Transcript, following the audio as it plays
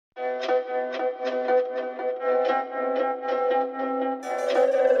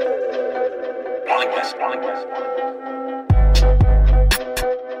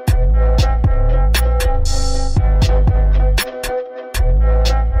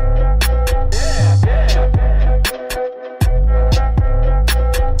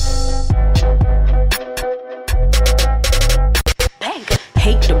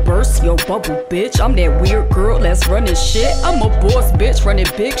Hate to burst your bubble, bitch. I'm that weird girl that's running shit. I'm a boss, bitch, running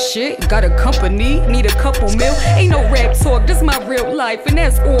big shit. Got a company, need a couple mil. Ain't no rap talk, this my real life, and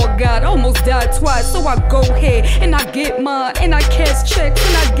that's all God. Almost died twice, so I go ahead and I get mine, and I cash checks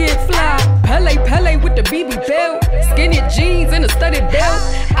and I get fly. Pele with the BB belt, skinny jeans and a studded belt.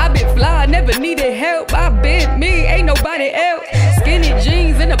 I been fly, never needed help. I been me, ain't nobody else. Skinny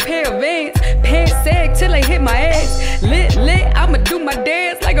jeans and a pair of Vans, pants sag till they hit my ass. Lit, I'ma do my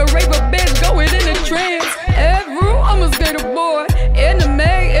dance like a raver bitch going in a trance. Every I'm a skater boy, anime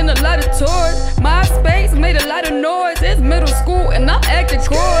and a lot of toys. MySpace made a lot of noise. It's middle school and I'm acting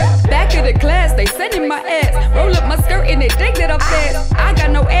coy. Back in the class, they sending my ass. Roll up my skirt and they think that I'm fast. I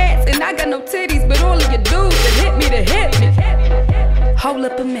got no ass and I got no titties, but all of you dudes that hit me. Hold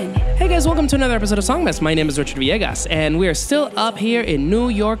up a minute. Hey guys, welcome to another episode of Songmas. My name is Richard Villegas, and we are still up here in New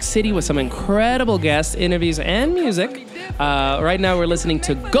York City with some incredible guests, interviews, and music. Right now we're listening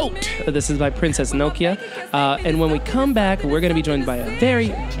to GOAT. This is by Princess Nokia. And when we come back, we're going to be joined by a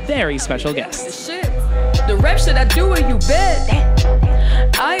very, very special guest. The rap shit I do and you bet.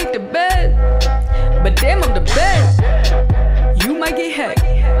 I ain't the best, but damn I'm the best. You might get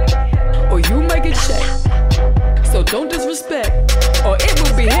hacked, or you might get checked. So don't disrespect, or it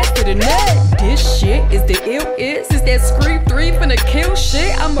will be head to the neck. This shit is the ill-is, it's that Scream 3 finna kill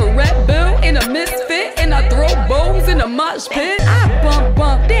shit. I'm a rap bill and a misfit, and I throw bows in a mosh pit. I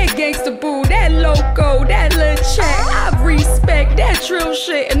bump, that gangsta boo, that loco, that lil' chat. I respect that trill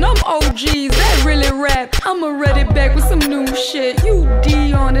shit, and I'm OGs that really rap. I'ma run it back with some new shit. You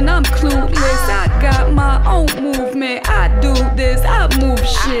Dion and I'm clueless. I got my own movement, I do this, I move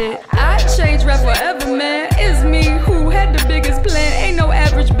shit. I change rap forever, man. It's me who had the biggest plan. Ain't no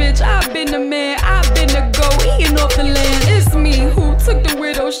average bitch, I've been the man. I've been the go, eating off the land. It's me who took the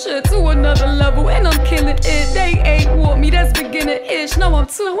weirdo shit to another level, and I'm killing it. They ain't want me, that's beginner-ish. No, I'm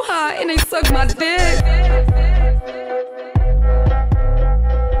too high and they suck my dick.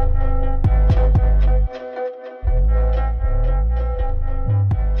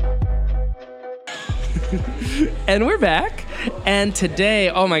 And we're back. And today,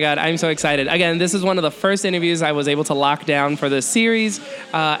 oh my God, I'm so excited. Again, this is one of the first interviews I was able to lock down for this series.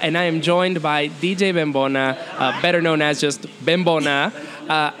 And I am joined by DJ Bembona, better known as just Bembona.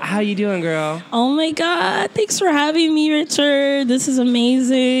 How you doing, girl? Oh my God, thanks for having me, Richard. This is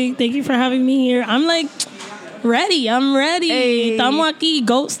amazing. Thank you for having me here. I'm like ready. I'm ready. Hey. Estamos aquí,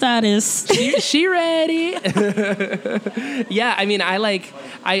 GOAT status. She ready. Yeah, I mean,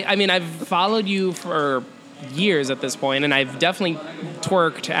 I've followed you for years at this point, and I've definitely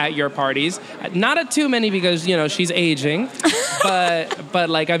twerked at your parties. Not at too many because, you know, she's aging, but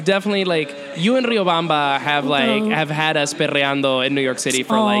like I've definitely, like, you and Riobamba have had us perreando in New York City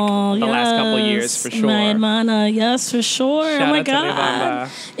for the last couple of years for sure. My hermana, yes, for sure. Shout oh my out to God,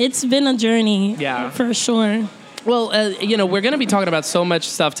 Riobamba. It's been a journey. Yeah, for sure. Well, you know, we're going to be talking about so much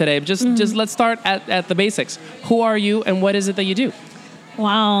stuff today. Just let's start at the basics. Who are you, and what is it that you do?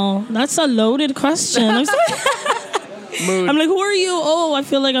 Wow, that's a loaded question. I'm like, who are you? Oh, I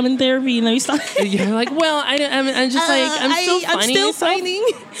feel like I'm in therapy. Let me stop. You're like, well, I'm just like, I'm still finding.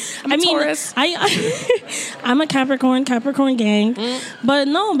 I'm a Taurus. I'm a Capricorn gang. But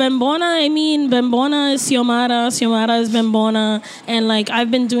no, Bembona, Bembona is Xiomara. Xiomara is Bembona. And like, I've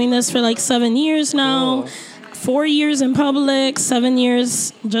been doing this for like 7 years now. 4 years in public, 7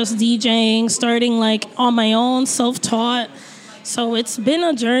 years just DJing, starting like on my own, self-taught. So it's been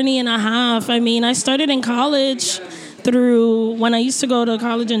a journey and a half. I mean, I started in college through when I used to go to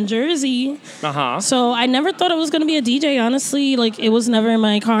college in Jersey. So I never thought I was going to be a DJ, honestly. Like, it was never in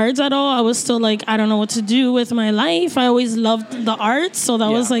my cards at all. I was still like, I don't know what to do with my life. I always loved the arts, so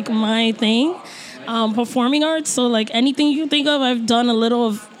that was like my thing. Performing arts, so like anything you think of, I've done a little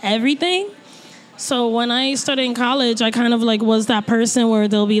of everything. So when I started in college, I kind of like was that person where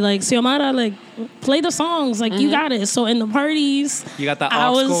they'll be like, Xiomara, like, play the songs, like, you got it. So in the parties, you got that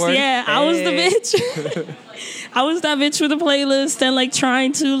aux cord. Yeah, hey. I was the bitch. I was that bitch with the playlist and like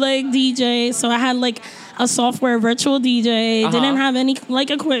trying to like DJ. So I had like a software virtual DJ, didn't have any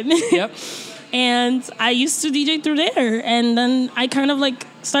like equipment. Yep. And I used to DJ through there. And then I kind of like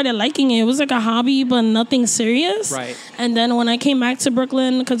started liking it. It was like a hobby, but nothing serious. Right. And then when I came back to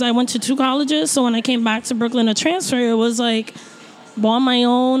Brooklyn, because I went to 2 colleges, so when I came back to Brooklyn to transfer, it was like, bought my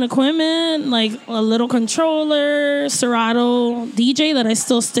own equipment, like a little controller, Serato DJ that I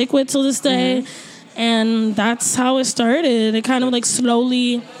still stick with till this day. And that's how it started. It kind of like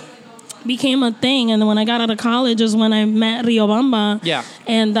slowly became a thing. And then when I got out of college is when I met Riobamba. Yeah.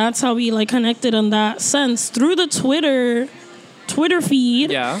 And that's how we like connected in that sense through the Twitter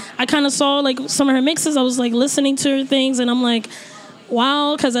feed. Yeah. I kind of saw like some of her mixes. I was like listening to her things and I'm like,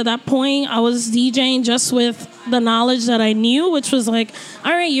 wow, because at that point I was DJing just with the knowledge that I knew, which was like,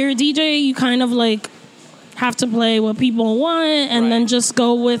 all right, you're a DJ, you kind of like have to play what people want and then just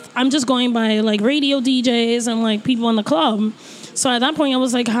go with, I'm just going by like radio DJs and like people in the club. So at that point I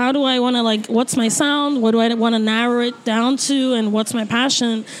was like, how do I want to like, what's my sound? What do I want to narrow it down to? And what's my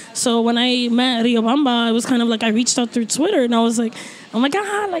passion? So when I met Riobamba, I was kind of like, I reached out through Twitter and I was like, oh my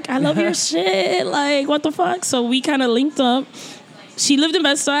God, like I love your shit. Like what the fuck? So we kind of linked up. She lived in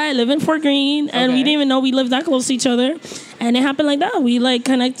Bed-Stuy, I live in Fort Greene, and we didn't even know we lived that close to each other. And it happened like that. We like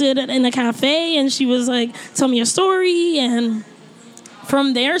connected in a cafe, and she was like, "Tell me your story." And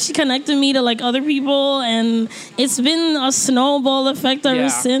from there, she connected me to like other people, and it's been a snowball effect ever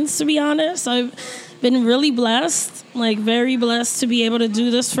since. To be honest, I've been really blessed, like very blessed to be able to do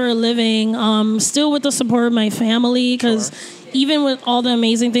this for a living. Still with the support of my family, because. Even with all the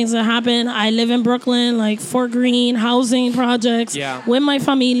amazing things that happen, I live in Brooklyn, like Fort Greene, housing projects, with my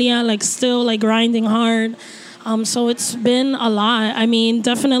familia, like still like grinding hard. So it's been a lot. I mean,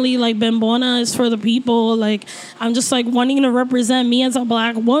 definitely like Bembona is for the people. Like I'm just like wanting to represent me as a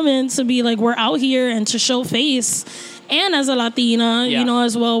Black woman to be like, we're out here and to show face. And as a Latina, you know,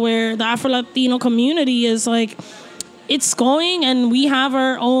 as well, where the Afro-Latino community is like, it's going, and we have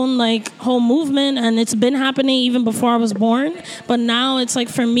our own like whole movement, and it's been happening even before I was born. But now it's like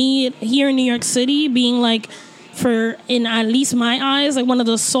for me here in New York City, being like in at least my eyes, like one of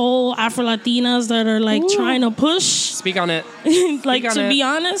the sole Afro-Latinas that are like trying to push. Speak on it. Like to be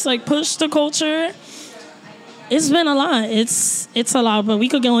honest, like push the culture. It's been a lot. It's a lot, but we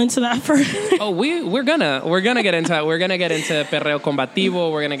could go into that further. Oh, we're gonna get into that. We're gonna get into Perreo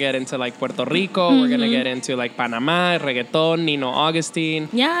Combativo. We're gonna get into like Puerto Rico. We're gonna get into like Panama, reggaeton, Nino Augustine.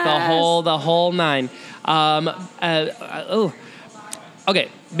 Yes. The whole nine. Okay.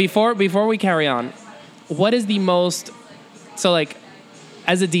 Before we carry on, what is the most? So like,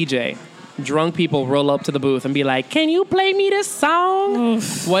 as a DJ. Drunk people roll up to the booth and be like, "Can you play me this song?"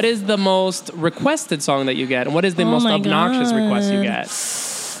 Oof. What is the most requested song that you get? And what is the most obnoxious request you get?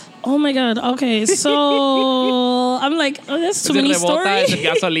 Oh my God. Okay, so I'm like, there's too many stories. Is it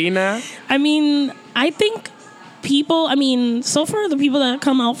gasolina? I mean, I think people, so far the people that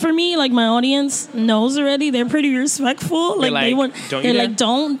come out for me, like my audience knows already. They're pretty respectful. Like they want, they're like,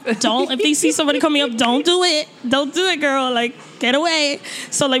 don't. If they see somebody coming up, don't do it. Don't do it, girl. Like, get away.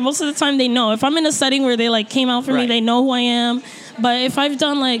 So like most of the time they know. If I'm in a setting where they like came out for me, they know who I am. But if I've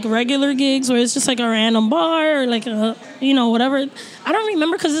done like regular gigs where it's just like a random bar or like a, whatever, I don't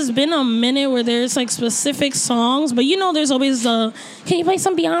remember because it's been a minute where there's like specific songs. But there's always the, can you play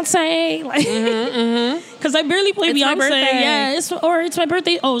some Beyonce? Like, because I barely play Beyonce. My birthday. Yeah, it's my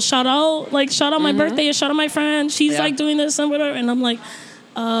birthday. Oh, shout out my birthday or shout out my friend. She's like doing this and whatever. And I'm like,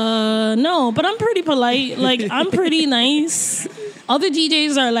 no, but I'm pretty polite. Like, I'm pretty nice. Other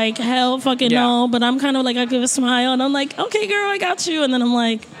DJs are like, hell fucking no, but I'm kind of like, I give a smile and I'm like, okay, girl, I got you. And then I'm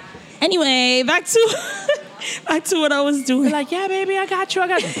like, anyway, back to what I was doing. You're like, yeah, baby, I got you.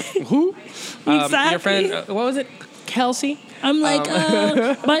 Who? Exactly. Your friend, what was it? Kelsey? I'm like,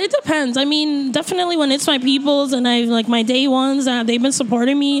 but it depends. I mean, definitely when it's my peoples and I like my day ones, they've been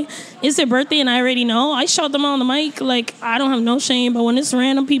supporting me. It's their birthday and I already know. I shout them out on the mic. Like, I don't have no shame. But when it's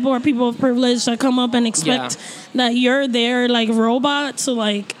random people or people of privilege that come up and expect that you're their like robot to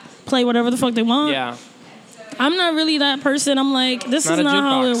like play whatever the fuck they want. Yeah. I'm not really that person. I'm like, this is not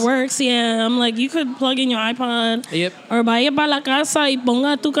how it works. Yeah, I'm like, you could plug in your iPod. Yep. Or vaya para la casa y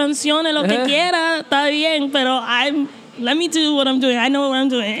ponga tu canciones, lo que quiera. Está bien, pero let me do what I'm doing. I know what I'm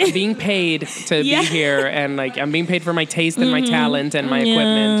doing. I'm being paid to be here, and like I'm being paid for my taste and my talent and my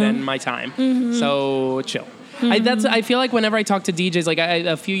equipment and my time. So chill. I feel like whenever I talk to DJs, like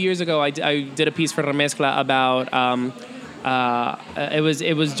a few years ago, I did a piece for Remezcla about.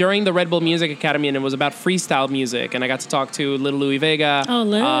 It was during the Red Bull Music Academy, and it was about freestyle music. And I got to talk to Little Louis Vega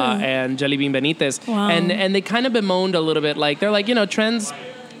and Jelly Bean Benitez, and they kind of bemoaned a little bit, like they're like, trends.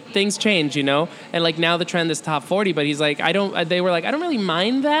 Things change, and like now the trend is top 40, but he's like, they were like, I don't really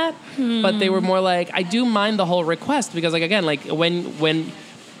mind that, but they were more like, I do mind the whole request, because like, again, like when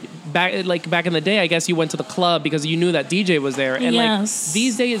back in the day, I guess you went to the club because you knew that DJ was there, and like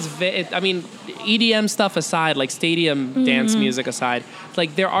these days, EDM stuff aside, like stadium dance music aside,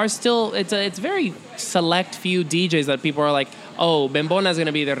 like there are still, it's very select few DJs that people are like, oh, Bembona is going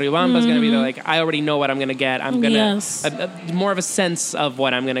to be there, Riobamba is going to be there. Like, I already know what I'm going to get. I'm going to, more of a sense of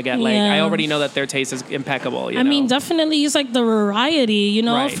what I'm going to get. Like, I already know that their taste is impeccable. I mean, definitely it's like the variety, you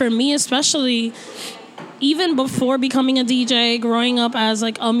know, Right. for me especially, even before becoming a DJ, growing up as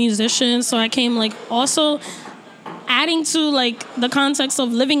like a musician. So I came like also adding to like the context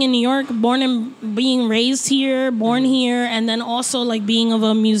of living in New York, born and being raised here, born here, and then also like being of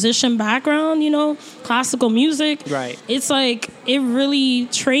a musician background, you know, classical music. Right. It's like it really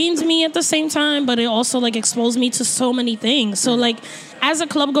trains me at the same time, but it also like exposed me to so many things. So like as a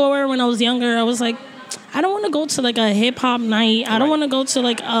club goer when I was younger, I was like, I don't want to go to like a hip hop night. I don't want to go to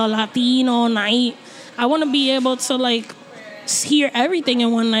like a Latino night. I want to be able to like hear everything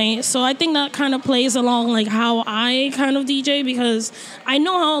in one night. So I think that kind of plays along like how I kind of DJ, because I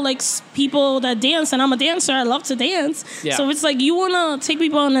know how like people that dance, and I'm a dancer, I love to dance. Yeah. So it's like you want to take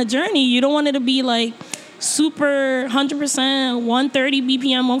people on a journey. You don't want it to be like super 100%, 130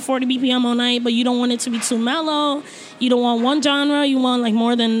 BPM, 140 BPM all night, but you don't want it to be too mellow. You don't want one genre, you want like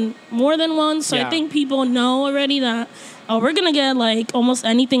more than one. So I think people know already that, oh, we're going to get like almost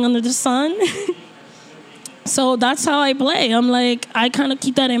anything under the sun. So that's how I play. I'm like, I kind of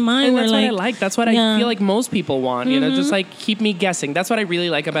keep that in mind. And that's where, what I like. That's what I feel like most people want. You know, just like keep me guessing. That's what I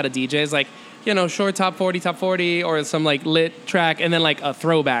really like about a DJ is like, you know, short top 40, or some like lit track, and then like a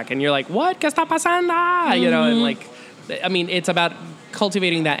throwback. And you're like, what? ¿Qué está pasando? You know, and like, I mean, it's about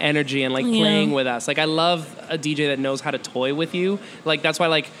cultivating that energy and like playing with us. Like, I love a DJ that knows how to toy with you. Like, that's why,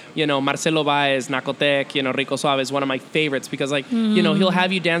 like, you know, Marcelo Baez, Nacotec, you know, Rico Suave is one of my favorites, because like, you know, he'll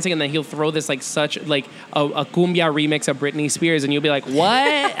have you dancing and then he'll throw this like such like a cumbia remix of Britney Spears, and you'll be like,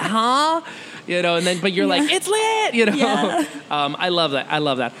 what? Huh? You know, and then, but you're like, it's lit, you know? Yeah. I love that. I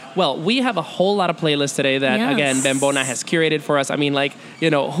love that. Well, we have a whole lot of playlists today that, again, Bembona has curated for us. I mean, like, you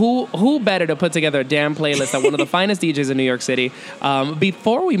know, who better to put together a damn playlist than one of the finest DJs in New York City?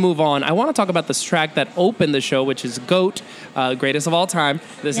 Before we move on, I want to talk about this track that opened the show, which is GOAT, greatest of all time.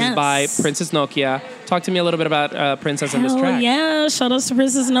 This is by Princess Nokia. Talk to me a little bit about Princess and this track. Yeah, shout out to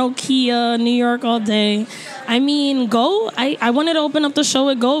Princess Nokia, New York all day. I mean, GOAT, I wanted to open up the show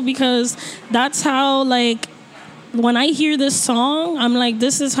with GOAT because that's how, like, when I hear this song, I'm like,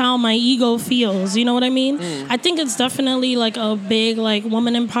 this is how my ego feels. You know what I mean? I think it's definitely like a big, like,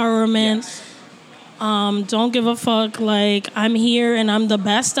 woman empowerment. Don't give a fuck. Like, I'm here and I'm the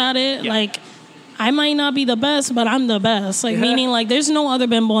best at it. Like, I might not be the best, but I'm the best. Like, meaning, like, there's no other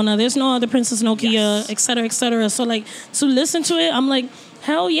Bembona, there's no other Princess Nokia, et cetera, et cetera. So, like, to listen to it, I'm like,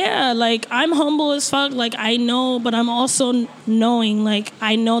 hell yeah. Like, I'm humble as fuck. Like, I know, but I'm also knowing, like,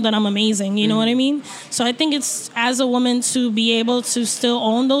 I know that I'm amazing. You know what I mean? So I think it's, as a woman, to be able to still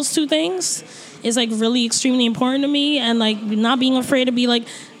own those two things is, like, really extremely important to me. And, like, not being afraid to be, like,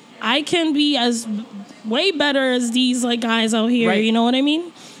 I can be as way better as these, like, guys out here. Right. You know what I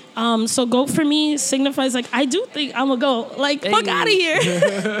mean? So GOAT for me signifies, like, I do think I'm a GOAT. Like, fuck out of here.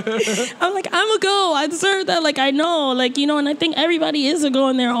 I'm like, I'm a GOAT. I deserve that. Like, I know. Like, you know, and I think everybody is a GOAT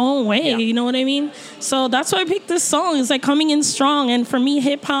in their own way. You know what I mean? So that's why I picked this song. It's, like, coming in strong. And for me,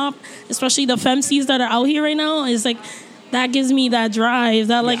 hip-hop, especially the femcees that are out here right now, is, like, that gives me that drive,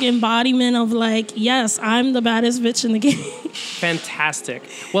 that, like, embodiment of, like, yes, I'm the baddest bitch in the game. Fantastic.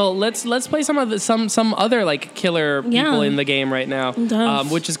 Well, let's play some of the, some other like killer people in the game right now,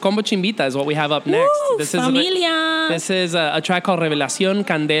 which is Combo Chimbita is what we have up next. Woo, Familia. This is a track called Revelación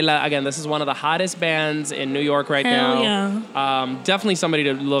Candela. Again, this is one of the hottest bands in New York right now. Definitely somebody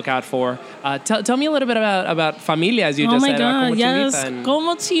to look out for. Tell me a little bit about Familia, as you just said. Oh my God, yes.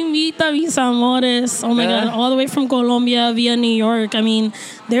 Como Chimbita, mis amores. Oh my God, all the way from Colombia via New York. I mean,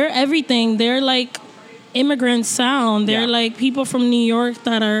 they're everything. They're like immigrant sound. They're like people from New York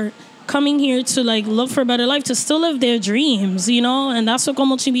that are coming here to like look for a better life, to still live their dreams, you know? And that's what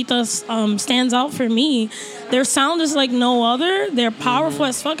Como Chimbita stands out for me. Their sound is like no other. They're powerful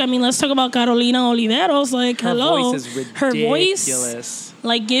as fuck. I mean, let's talk about Carolina Oliveros. Like, her hello. Voice is ridiculous. Her voice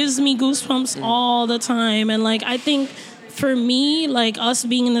like gives me goosebumps all the time. And like, I think for me, like us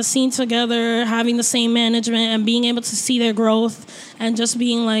being in the scene together, having the same management and being able to see their growth and just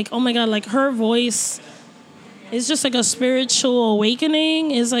being like, oh my God, like her voice, it's just like a spiritual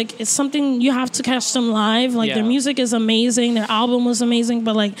awakening. It's like, it's something you have to catch them live. Like their music is amazing. Their album was amazing.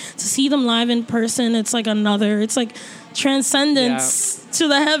 But like to see them live in person, it's like it's like transcendence to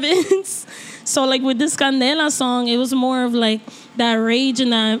the heavens. So like with this Candela song, it was more of like that rage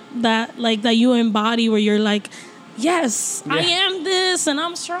and that like that you embody where you're like, yes, I am this and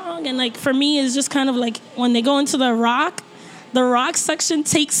I'm strong. And like for me, it's just kind of like when they go into the rock section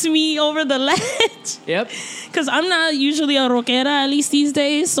takes me over the ledge. Yep. Because I'm not usually a rockera, at least these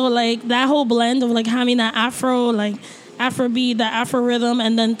days. So, like, that whole blend of, like, having that Afro, like, Afrobeat, the Afro rhythm,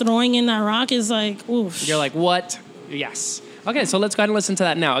 and then throwing in that rock is like, oof. You're like, what? Yes. Okay, so let's go ahead and listen to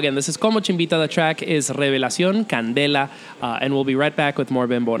that now. Again, this is Como Chimbita. The track is Revelación Candela, and we'll be right back with more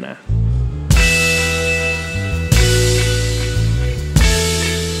Bembona.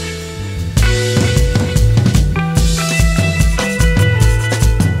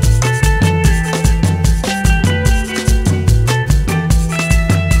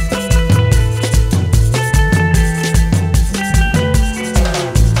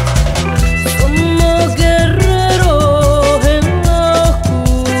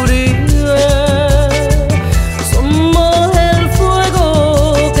 Somos el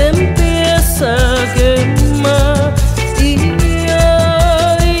fuego que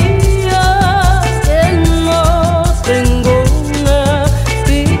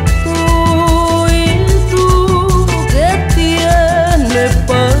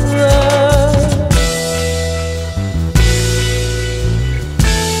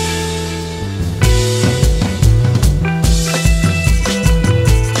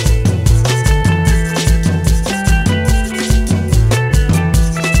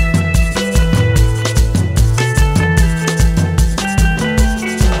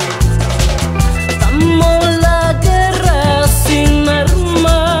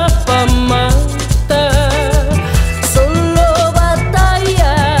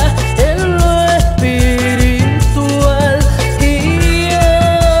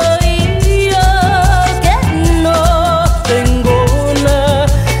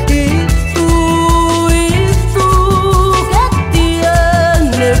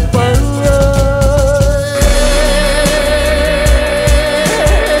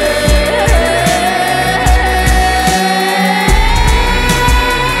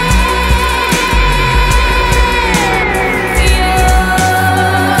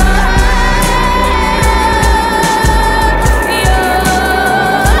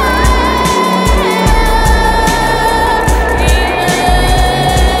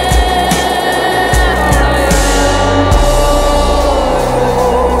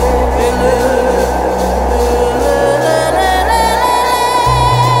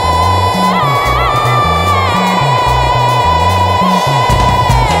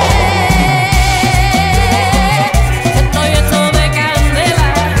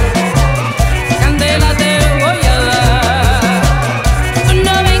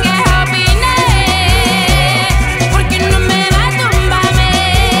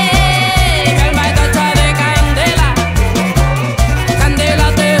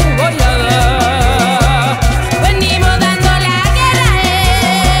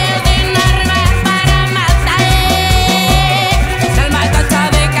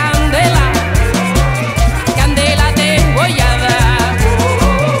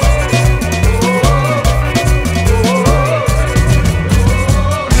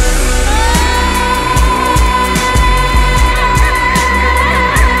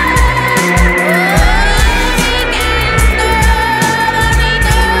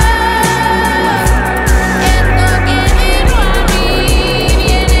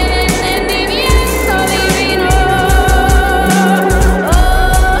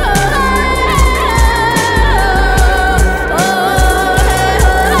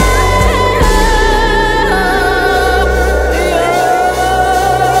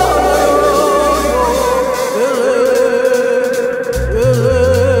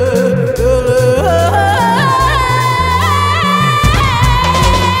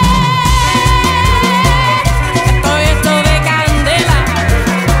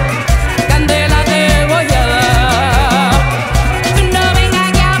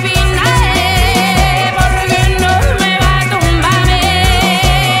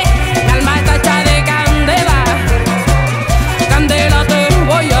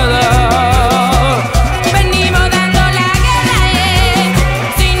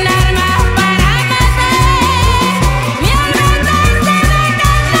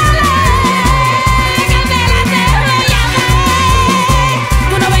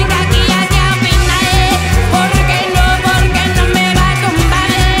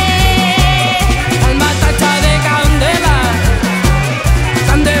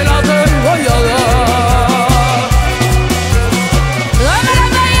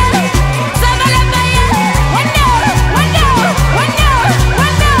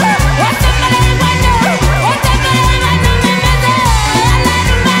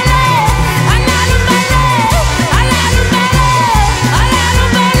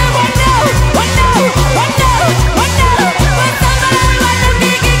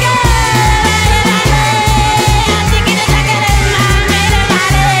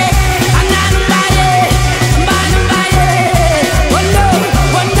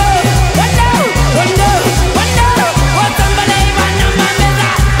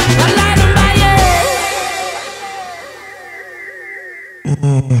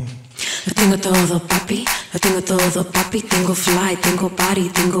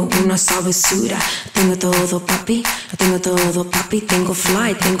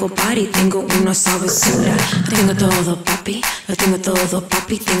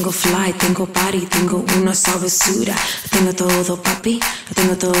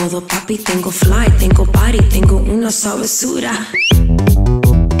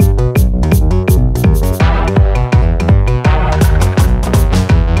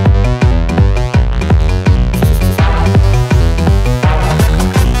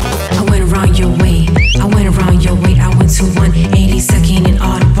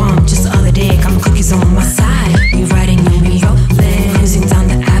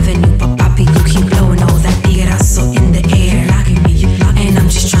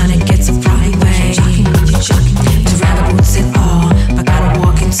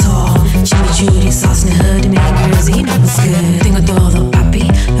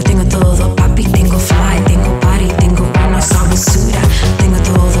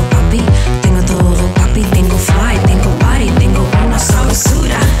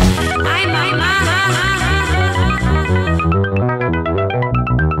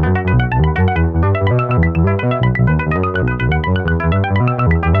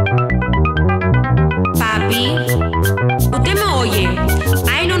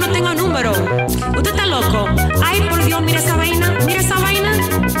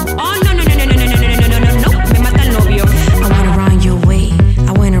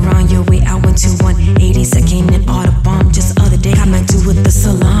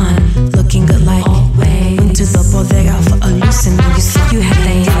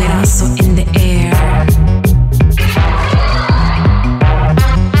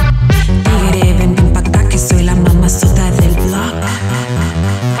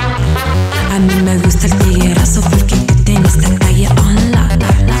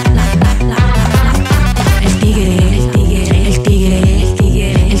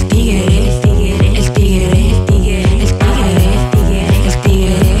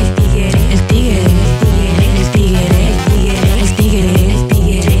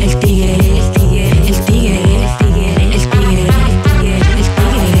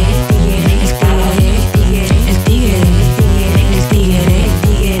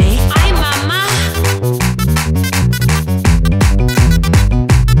Ay, mamá.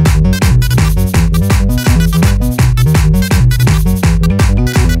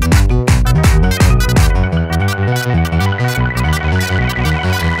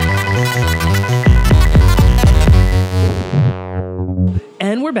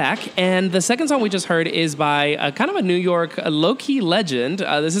 And we're back, and the second song we just heard is by kind of a New York low-key legend.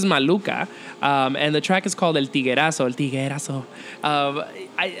 This is Maluka, and the track is called El Tiguerazo. El Tiguerazo.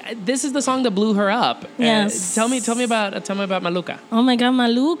 This is the song that blew her up. Yes. Tell me about Maluka. Oh my God,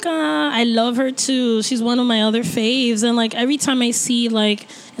 Maluka. I love her too. She's one of my other faves. And like every time I see like,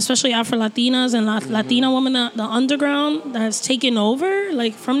 especially Afro Latinas and Latina women, the underground that has taken over,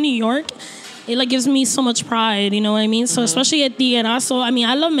 like from New York, it like gives me so much pride, you know what I mean? So especially at Tiguerazo, I mean,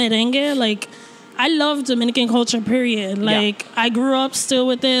 I love merengue, like I love Dominican culture, period. Like I grew up still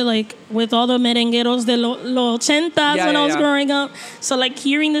with it, like with all the merengueros de los 80s when I was growing up. So like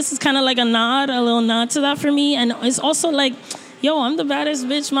hearing this is kind of like a little nod to that for me. And it's also like, yo, I'm the baddest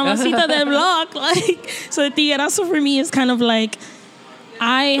bitch, mamacita del block. Like, so Tiguerazo for me is kind of like,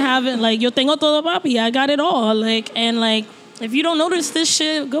 I haven't, like, yo tengo todo, papi, I got it all. Like, and like, if you don't notice this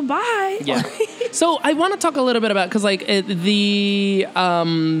shit, goodbye. Yeah. So I want to talk a little bit about, because like the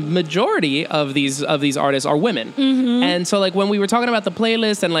majority of these artists are women, and so like when we were talking about the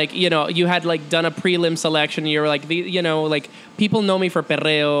playlist and like, you know, you had like done a prelim selection, you were like, you know, like people know me for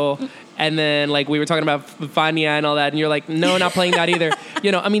perreo. And then, like, we were talking about Fania and all that, and you're like, no, not playing that either.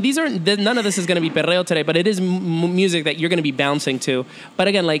 You know, I mean, none of this is going to be perreo today, but it is music that you're going to be bouncing to. But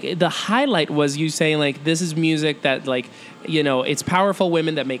again, like, the highlight was you saying, like, this is music that, like, you know, it's powerful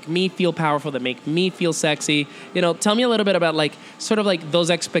women that make me feel powerful, that make me feel sexy. You know, tell me a little bit about, like, sort of like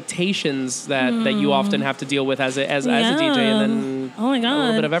those expectations that you often have to deal with as a DJ, and then oh my God, a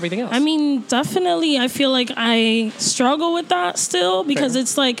little bit of everything else. I mean, definitely, I feel like I struggle with that still because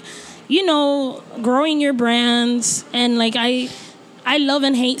it's like, you know, growing your brands, and like I love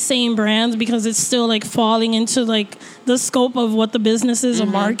and hate saying brands because it's still like falling into like the scope of what the business is of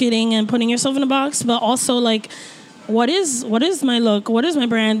marketing and putting yourself in a box, but also like what is my look? What is my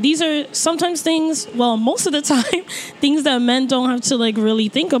brand? These are sometimes things, well, most of the time, things that men don't have to like really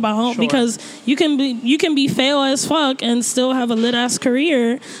think about because you can be fail as fuck and still have a lit ass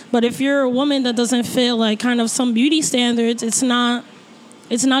career, but if you're a woman that doesn't fit like kind of some beauty standards, it's not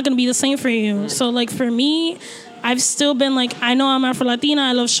going to be the same for you. So like for me, I've still been like, I know I'm Afro-Latina.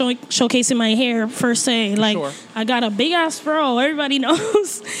 I love showcasing my hair, per se. Like, Sure. I got a big ass fro. Everybody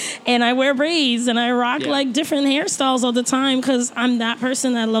knows. And I wear braids and I rock like different hairstyles all the time because I'm that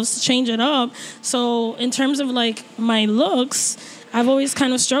person that loves to change it up. So in terms of like my looks, I've always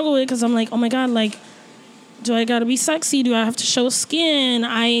kind of struggled with it because I'm like, oh my God, like, do I gotta be sexy? Do I have to show skin?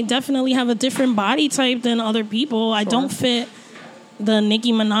 I definitely have a different body type than other people. I don't fit the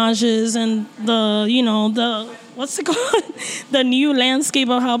Nicki Minaj's and the what's it called? The new landscape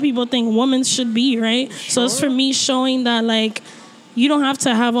of how people think women should be, right? Sure. So it's for me showing that like you don't have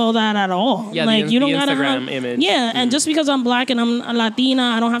to have all that at all. Yeah, like the you don't gotta Instagram have image. Yeah, and just because I'm black and I'm a Latina,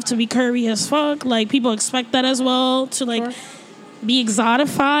 I don't have to be curvy as fuck. Like people expect that as well to like be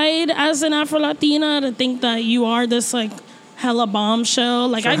exotified as an Afro-Latina, to think that you are this like hella bombshell.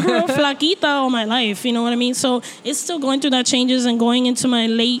 Like I grew up flaquita all my life, you know what I mean? So it's still going through that changes and going into my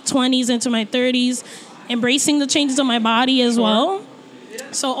late 20s, into my 30s, embracing the changes of my body as well.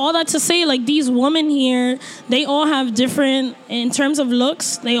 So all that to say, like these women here, they all have different, in terms of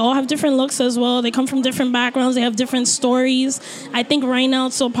looks, they all have different looks as well. They come from different backgrounds. They have different stories. I think right now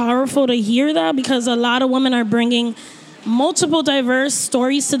it's so powerful to hear that because a lot of women are bringing multiple diverse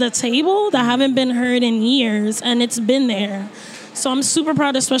stories to the table that haven't been heard in years, and it's been there. So I'm super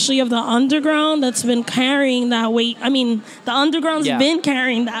proud, especially of the underground that's been carrying that weight. I mean, the underground's been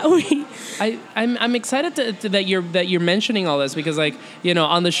carrying that weight. I'm excited that you're mentioning all this because, like, you know,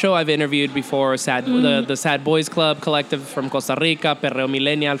 on the show I've interviewed before the Sad Boys Club collective from Costa Rica, Perreo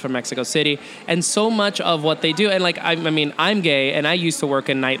Millennial from Mexico City, and so much of what they do. And like, I mean, I'm gay and I used to work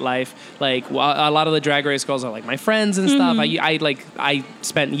in nightlife. Like, a lot of the Drag Race girls are like my friends and stuff. I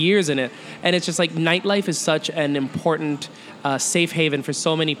spent years in it, and it's just like nightlife is such an important safe haven for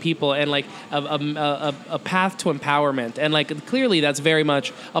so many people, and like a path to empowerment, and like clearly that's very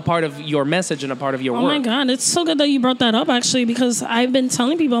much a part of your message and a part of your work. Oh my God, it's so good that you brought that up actually, because I've been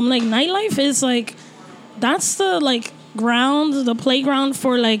telling people, I'm like, nightlife is like, that's the like ground, the playground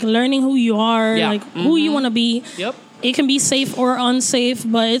for like learning who you are, like who you want to be. Yep. It can be safe or unsafe,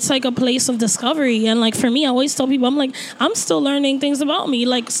 but it's like a place of discovery. And like for me, I always tell people, I'm like, I'm still learning things about me,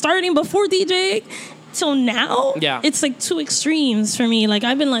 like starting before DJ till now. It's like two extremes for me. Like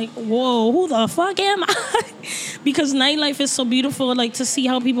I've been like, whoa, who the fuck am I? Because nightlife is so beautiful, like to see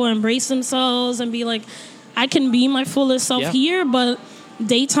how people embrace themselves and be like, I can be my fullest self here, but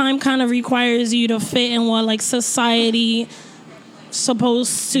daytime kind of requires you to fit in what like society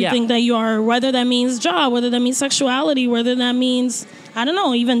supposed to think that you are, whether that means job, whether that means sexuality, whether that means, I don't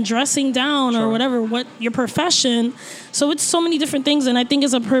know, even dressing down or whatever, what your profession. So it's so many different things, and I think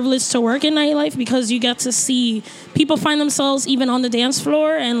it's a privilege to work in nightlife because you get to see people find themselves even on the dance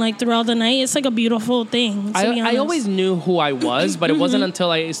floor and like throughout the night. It's like a beautiful thing. I always knew who I was, but it wasn't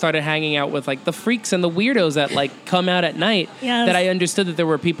until I started hanging out with like the freaks and the weirdos that like come out at night that I understood that there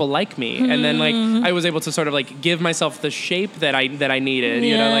were people like me, and then like I was able to sort of like give myself the shape that I needed.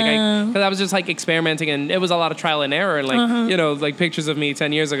 You know, like because I was just like experimenting, and it was a lot of trial and error, and like you know, like pictures of me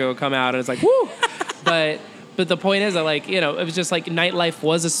 10 years ago come out, and it's like woo, But the point is that, like, you know, it was just like nightlife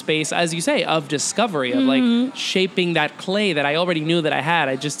was a space, as you say, of discovery, of like shaping that clay that I already knew that I had.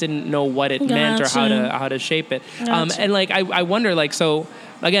 I just didn't know what it meant or how to shape it. And like, I wonder, like, so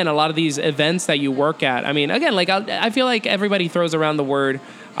again, a lot of these events that you work at, I mean, again, like, I feel like everybody throws around the word,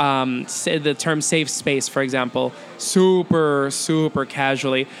 the term safe space, for example, super, super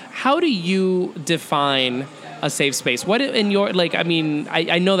casually. How do you define a safe space? What in your, like, I mean,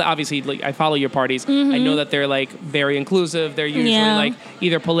 I know that obviously, like, I follow your parties. I know that they're like very inclusive. They're usually like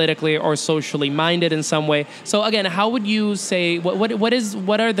either politically or socially minded in some way. So again, how would you say,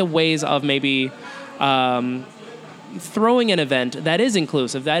 what are the ways of maybe throwing an event that is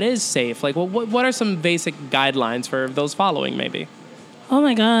inclusive, that is safe? Like, what are some basic guidelines for those following maybe? Oh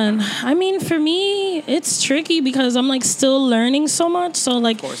my God. I mean, for me, it's tricky because I'm like still learning so much. So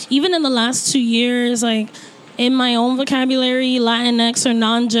like, even in the last 2 years, like, in my own vocabulary, Latinx or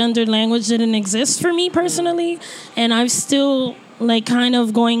non-gendered language didn't exist for me personally. And I'm still like kind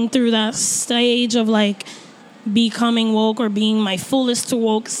of going through that stage of like becoming woke or being my fullest to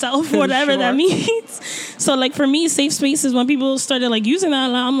woke self, whatever that means. So like for me, safe spaces, when people started like using that,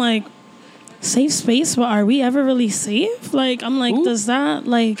 I'm like, safe space, but are we ever really safe? Like, I'm like, does that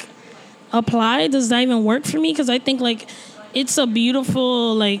like apply? Does that even work for me? Because I think like it's a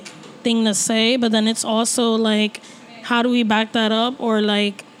beautiful like thing to say, but then it's also like, how do we back that up? Or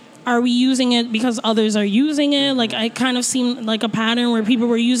like, are we using it because others are using it? Like, I kind of seen like a pattern where people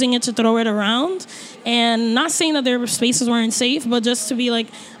were using it to throw it around, and not saying that their spaces weren't safe, but just to be like,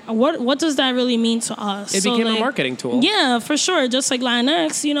 what does that really mean to us? It became a marketing tool. Yeah, for sure. Just like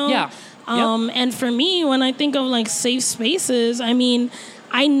Latinx, you know. Yeah. And for me, when I think of like safe spaces, I mean,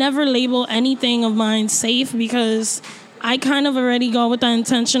 I never label anything of mine safe because I kind of already go with the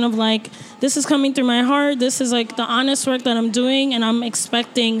intention of like, this is coming through my heart. This is like the honest work that I'm doing, and I'm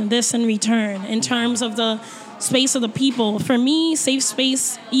expecting this in return in terms of the space of the people. For me, safe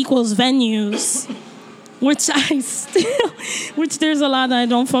space equals venues, which which there's a lot that I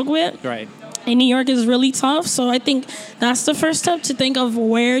don't fuck with. Right. And New York is really tough, so I think that's the first step, to think of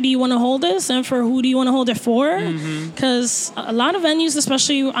where do you want to hold this and for who do you want to hold it for. Because a lot of venues,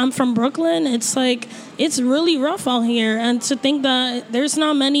 especially I'm from Brooklyn, it's like, it's really rough out here. And to think that there's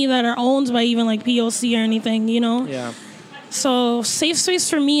not many that are owned by even like POC or anything, you know? Yeah. So safe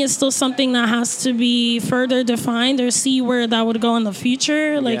space for me is still something that has to be further defined or see where that would go in the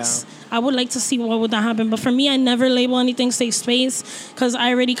future. Like, I would like to see what would that happen. But for me, I never label anything safe space because I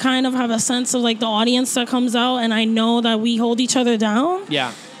already kind of have a sense of like the audience that comes out, and I know that we hold each other down.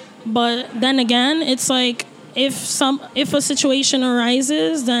 Yeah. But then again, it's like if a situation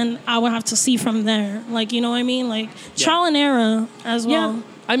arises, then I would have to see from there. Like, you know what I mean? Like trial and error as well. Yeah.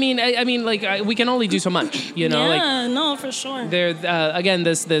 I mean, we can only do so much, you know. Yeah, no, for sure. There, again,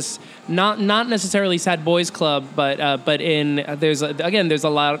 this not necessarily Sad Boys Club, but there's a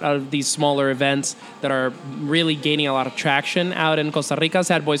lot of these smaller events that are really gaining a lot of traction out in Costa Rica.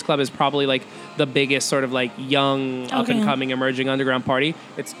 Sad Boys Club is probably like the biggest sort of like young, up and coming, emerging underground party.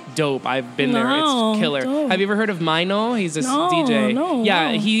 It's dope. I've been there. It's killer. Dope. Have you ever heard of Mino? He's this DJ. No.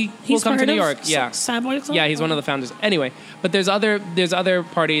 Yeah, he will come to New York. Yeah, Sad Boys Club? Yeah, he's one of the founders. Anyway, but there's other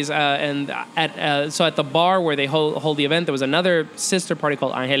parties, and at the bar where they hold the event, there was another sister party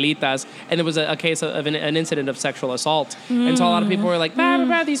called Angelitas, and there was a case of an incident of sexual assault, and so a lot of people were like,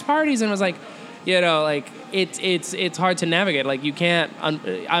 bad these parties, and it was like, you know, like it's hard to navigate. Like you can't.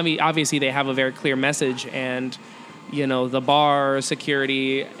 I mean, obviously they have a very clear message, and you know the bar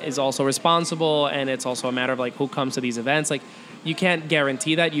security is also responsible, and it's also a matter of like who comes to these events. Like you can't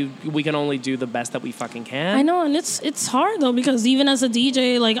guarantee that. We can only do the best that we fucking can. I know, and it's hard though, because even as a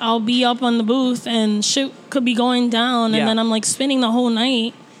DJ, like I'll be up on the booth and shit could be going down, and then I'm like spinning the whole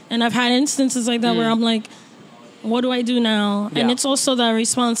night. And I've had instances like that where I'm like, what do I do now? And it's also that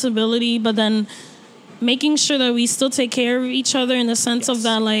responsibility, but then making sure that we still take care of each other in the sense of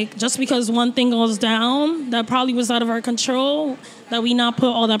that, like, just because one thing goes down that probably was out of our control, that we not put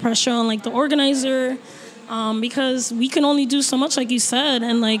all that pressure on, like, the organizer, because we can only do so much, like you said,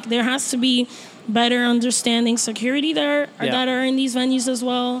 and, like, there has to be better understanding security that are in these venues as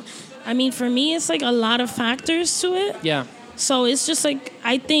well. I mean, for me, it's, like, a lot of factors to it. Yeah. So it's just, like,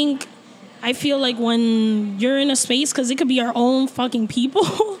 I feel like when you're in a space, because it could be our own fucking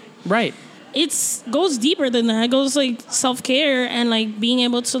people. Right. It goes deeper than that. It goes, like, self-care and, like, being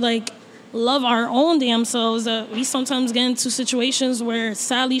able to, like, love our own damn selves. That we sometimes get into situations where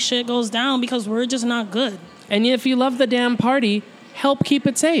sadly shit goes down because we're just not good. And if you love the damn party, help keep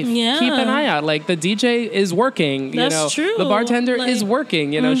it safe. Yeah. Keep an eye out. Like, the DJ is working. That's true. The bartender like, is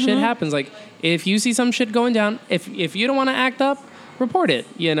working. You know, shit happens. Like, if you see some shit going down, if you don't want to act up, report it.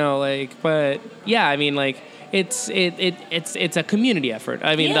 You know, like, but yeah, I mean, like, it's a community effort.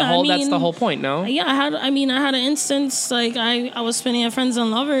 I mean, that's the whole point, no? Yeah, I had an instance, like, I was spinning at Friends and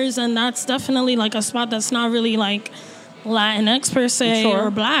Lovers, and that's definitely, like, a spot that's not really, like, Latinx per se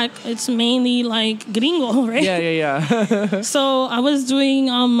or black. It's mainly, like, gringo, right? Yeah. So I was doing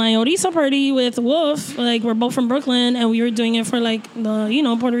my Orisa party with Wolf. Like, we're both from Brooklyn, and we were doing it for, like, the, you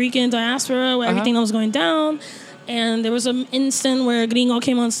know, Puerto Rican diaspora, where everything that was going down. And there was an instant where a gringo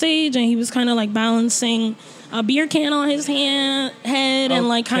came on stage, and he was kind of, like, balancing a beer can on his head and,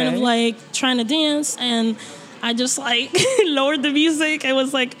 like, kind of, like, trying to dance. And I just, like, lowered the music. I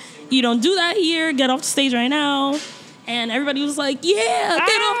was like, you don't do that here. Get off the stage right now. And everybody was like, yeah,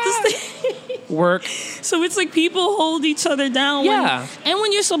 get off the stage. Work. So it's like people hold each other down. Yeah.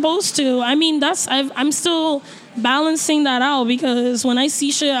 When you're supposed to. I mean, I'm still balancing that out, because when I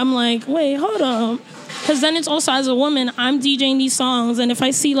see shit, I'm like, wait, hold up. Because then it's also, as a woman, I'm DJing these songs, and if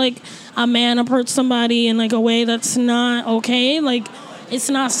I see, like, a man approach somebody in, like, a way that's not okay, like, it's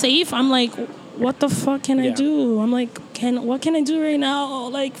not safe, I'm like, what the fuck can I do? I'm like, what can I do right now?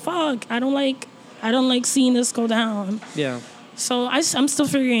 Like, fuck, I don't like seeing this go down. Yeah. So I'm still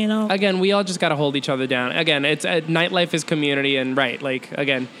figuring it out. Again, we all just got to hold each other down. Again, it's nightlife is community, and like,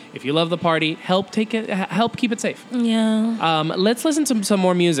 again, if you love the party, help keep it safe. Yeah. Let's listen to some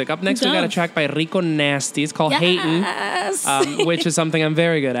more music. Up next, we got a track by Rico Nasty. It's called Hatin', which is something I'm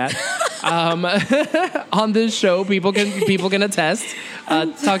very good at. On this show, people can attest.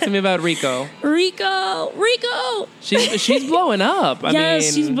 Talk to me about Rico. Rico. She's blowing up. I mean,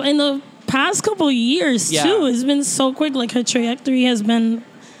 she's in the past couple of years too. It's been so quick. Like, her trajectory has been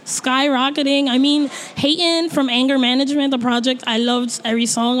skyrocketing. I mean, Hatin from Anger Management, the project, I loved every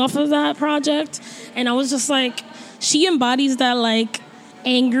song off of that project. And I was just like, she embodies that like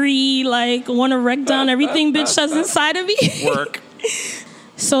angry, like want to wreck down everything bitch that's inside of me. Work.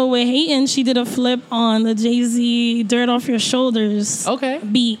 So with Hatin, she did a flip on the Jay-Z Dirt Off Your Shoulders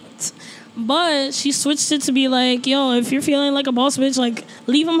beat. But she switched it to be like, yo, if you're feeling like a boss bitch, like,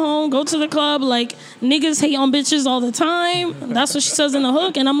 leave him home, go to the club. Like, niggas hate on bitches all the time. That's what she says in the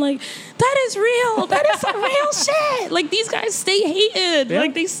hook. And I'm like, that is real. That is some real shit. Like, these guys stay hated. Yeah.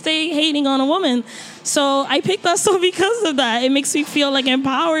 Like, they stay hating on a woman. So I picked that song because of that. It makes me feel, like,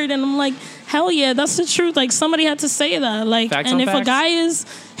 empowered. And I'm like, hell yeah, that's the truth. Like, somebody had to say that. Like, facts and if facts. A guy is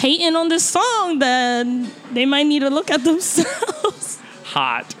hating on this song, then they might need to look at themselves.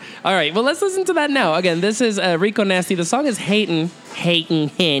 Hot. All right, well, let's listen to that now. Again, this is Rico Nasty. The song is Hatin',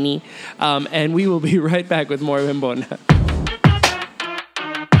 Henny. And we will be right back with more Bembona.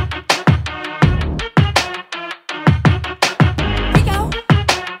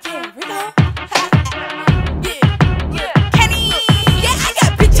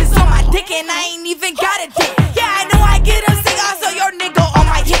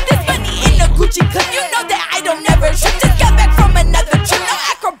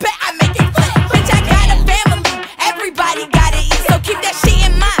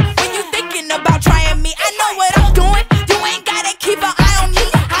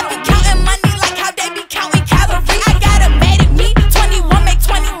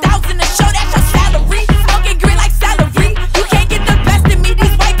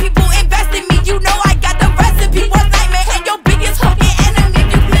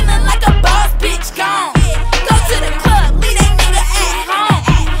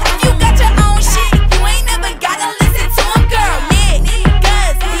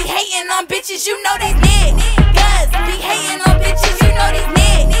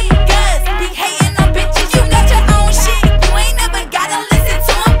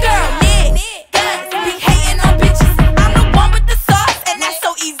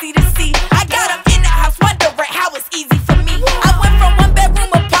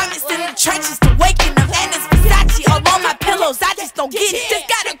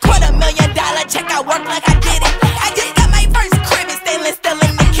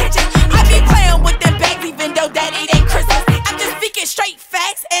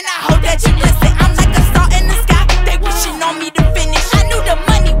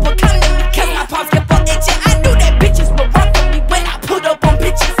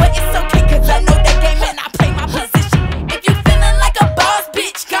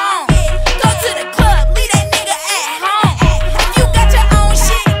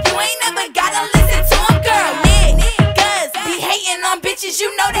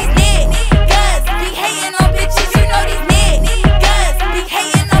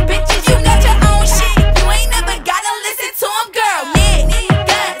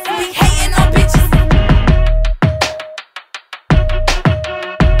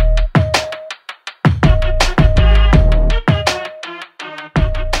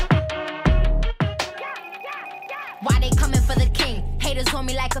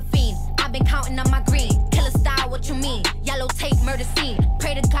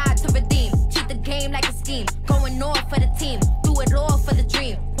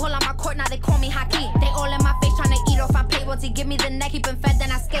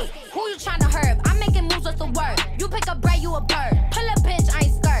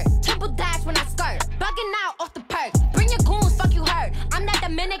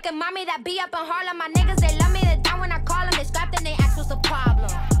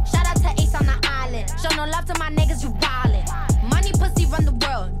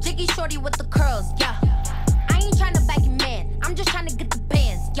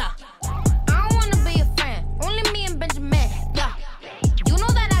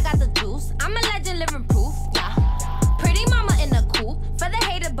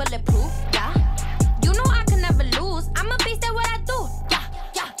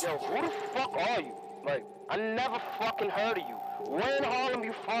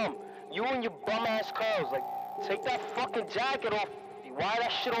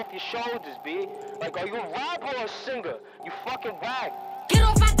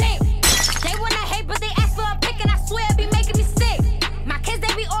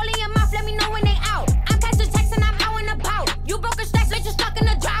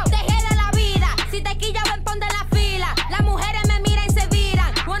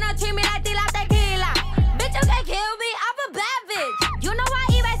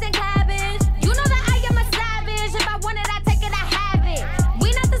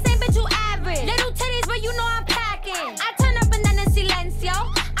 I turn up and then in silencio.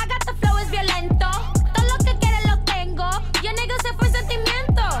 I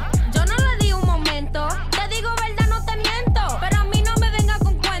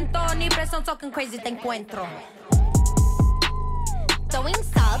talking crazy te encuentro. Throwing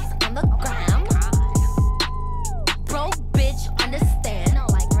subs on the gram. Bro, bitch, understand. No,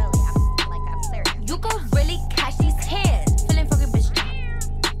 like really, I'm serious. You could really cash these hands. Feeling fucking bitch.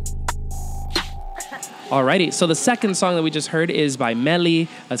 Alrighty, so the second song that we just heard is by Melly.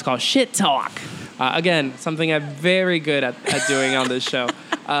 It's called Shit Talk. Again, something I'm very good at doing on this show.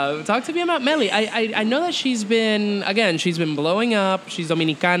 Talk to me about Melly. I know that she's been blowing up. She's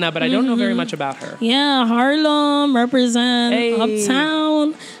Dominicana, but I don't know very much about her. Yeah, Harlem, represent, Hey.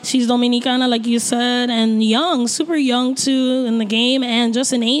 Uptown. She's Dominicana, like you said, and young, super young too in the game and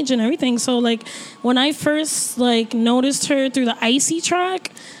just in age and everything. So like when I first like noticed her through the Icy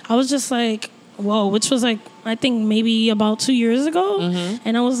track, I was just like, whoa, which was like, I think maybe about 2 years ago.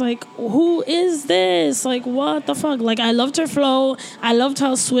 And I was like, who is this? Like, what the fuck? Like, I loved her flow. I loved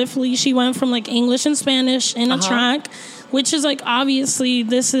how swiftly she went from like English and Spanish in a track, which is like, obviously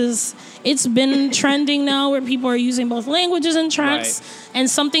it's been trending now where people are using both languages in tracks, and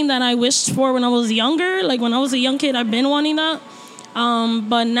something that I wished for when I was younger. Like when I was a young kid, I've been wanting that.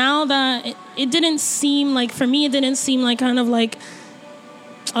 But now that it didn't seem like, for me, it didn't seem like kind of like,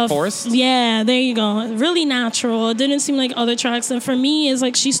 Forced? Yeah, there you go. Really natural. It didn't seem like other tracks. And for me, it's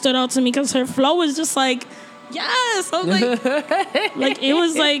like she stood out to me because her flow was just like, yes. I was like, it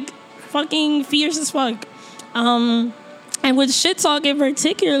was like fucking fierce as fuck. And with Shit Talking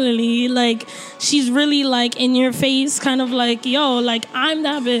particularly, like she's really like in your face, kind of like, yo, like I'm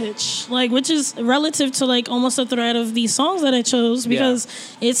that bitch. Like, which is relative to like almost the thread of these songs that I chose, because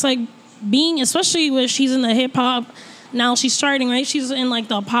it's like being, especially where she's in the hip hop. Now she's starting, right? She's in like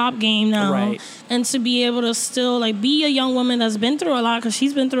the pop game now. Right. And to be able to still like be a young woman that's been through a lot, because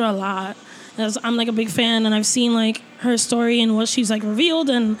she's been through a lot. I'm like a big fan, and I've seen like her story and what she's like revealed,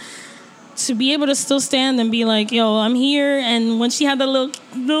 and to be able to still stand and be like, yo, I'm here. And when she had the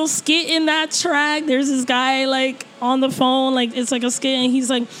little skit in that track, there's this guy like on the phone, like it's like a skit, and he's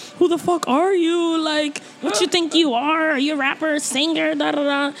like, who the fuck are you? Like, what you think you are? Are you a rapper, singer, da da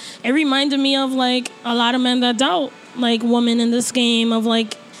da? It reminded me of like a lot of men that doubt like women in this game, of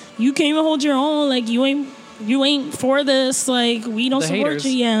like, you can't even hold your own, like you ain't for this, like we don't The support haters.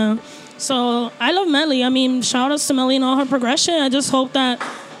 you. Yeah. So I love Melly. I mean, shout outs to Melly and all her progression. I just hope that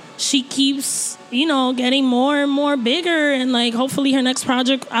she keeps, you know, getting more and more bigger, and like hopefully her next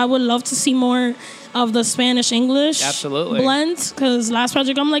project, I would love to see more of the Spanish English Absolutely. blend, because last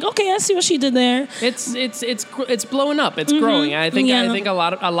project I'm like, okay, I see what she did there. It's blowing up. It's growing. I think a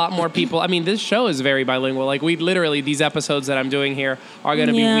lot more people. I mean, this show is very bilingual. Like we literally, these episodes that I'm doing here are going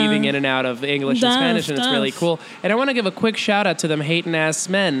to be weaving in and out of English and Spanish, and it's really cool. And I want to give a quick shout out to them hating ass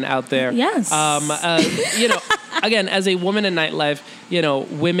men out there. Yes. You know, again, as a woman in nightlife, you know,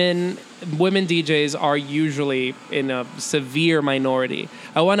 women DJs are usually in a severe minority.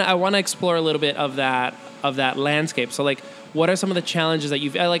 I want to explore a little bit of that landscape. So like, what are some of the challenges that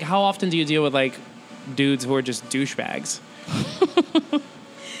you've like? How often do you deal with like dudes who are just douchebags?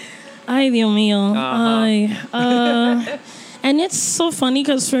 Ay, Dios mío. Ay. And it's so funny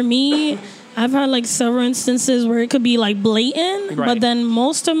because for me, I've had like several instances where it could be like blatant, Right. but then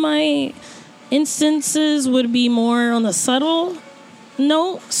most of my instances would be more on the subtle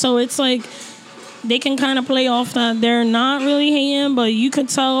note. So it's like they can kind of play off that they're not really hating, but you could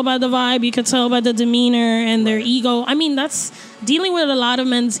tell by the vibe, you could tell by the demeanor and their ego. I mean, that's dealing with a lot of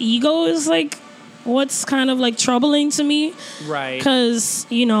men's ego is like what's kind of like troubling to me. Right. Because,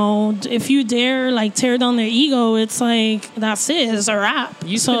 you know, if you dare like tear down their ego, it's like, that's it, it's a wrap.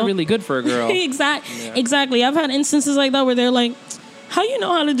 You spit really good for a girl. Exactly. I've had instances like that where they're like, how you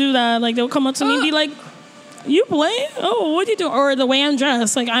know how to do that? Like they'll come up to me and be like, you play? Oh, what do you do? Or the way I'm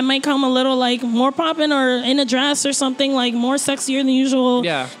dressed. Like I might come a little like more poppin' or in a dress or something like more sexier than usual.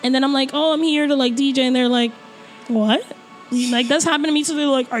 Yeah. And then I'm like, oh, I'm here to like DJ. And they're like, what? Like that's happened to me too. They're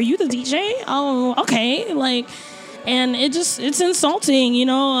like, are you the DJ? Oh, okay. Like, and it's insulting, you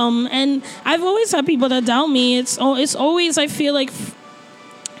know? And I've always had people that doubt me. It's always, I feel like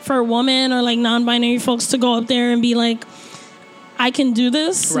for a woman or like non-binary folks to go up there and be like, I can do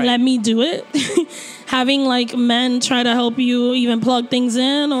this. Right. Let me do it. Having like men try to help you even plug things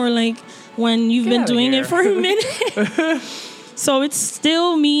in, or like when you've been doing it for a minute. So it's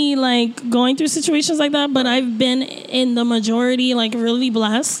still me like going through situations like that, but I've been in the majority like really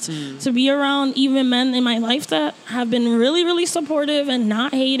blessed to be around even men in my life that have been really, really supportive and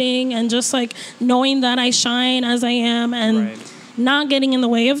not hating, and just like knowing that I shine as I am and not getting in the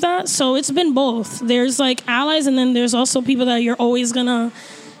way of that. So it's been both. There's like allies, and then there's also people that you're always gonna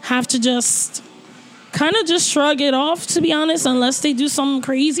have to just kind of just shrug it off, to be honest, unless they do some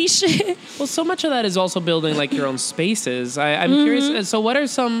crazy shit. Well, so much of that is also building like your own spaces. I'm curious. So what are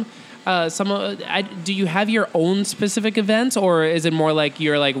some, do you have your own specific events, or is it more like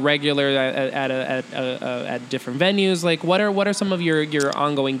you're like regular at different venues? Like, what are some of your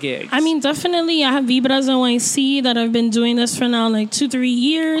ongoing gigs? I mean, definitely, I have Vibras NYC that I've been doing this for now like 2-3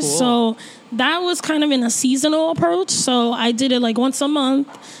 years. Cool. So that was kind of in a seasonal approach. So I did it like once a month.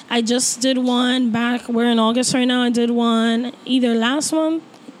 I just did one back. We're in August right now. I did one either last month,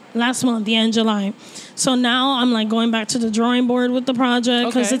 in July. So now I'm like going back to the drawing board with the project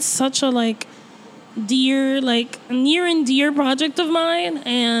because it's such a like near and dear project of mine.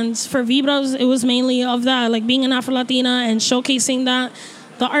 And for Vibras, it was mainly of that, like being an Afro-Latina and showcasing that,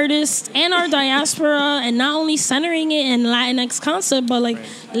 the artists and our diaspora, and not only centering it in Latinx concept, but like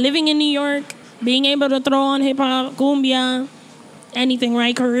living in New York, being able to throw on hip hop, cumbia, anything,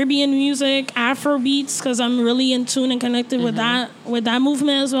 right? Caribbean music, Afro beats, because I'm really in tune and connected with that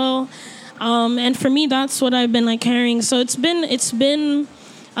movement as well. And for me, that's what I've been like carrying. So it's been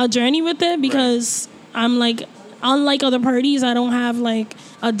a journey with it because I'm like, unlike other parties, I don't have like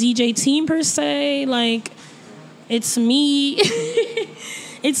a DJ team per se. Like, it's me.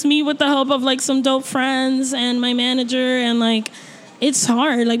 It's me with the help of like some dope friends and my manager, and like it's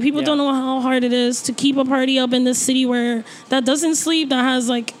hard. Like, people don't know how hard it is to keep a party up in this city where that doesn't sleep, that has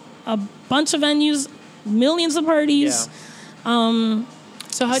like a bunch of venues, millions of parties.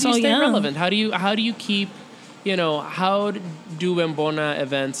 So how do you stay relevant? How do you keep, how do Bembona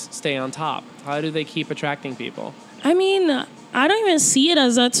events stay on top? How do they keep attracting people? I mean, I don't even see it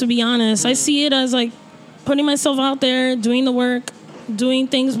as that, to be honest. I see it as like putting myself out there, doing the work, doing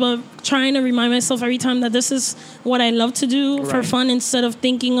things, but trying to remind myself every time that this is what I love to do for fun, instead of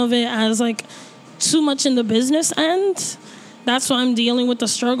thinking of it as like too much in the business end. That's why I'm dealing with the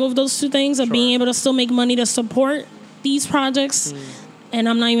struggle of those two things, of being able to still make money to support these projects. And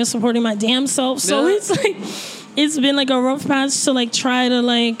I'm not even supporting my damn self. So it's like, it's been like a rough patch to like try to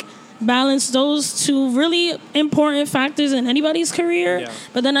like balance those two really important factors in anybody's career.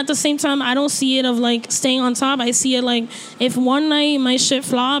 But then at the same time, I don't see it of like staying on top. I see it like, if one night my shit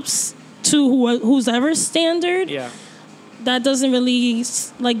flops to who's ever standard, that doesn't really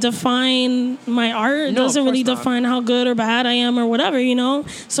like define my art. It doesn't really define how good or bad I am or whatever,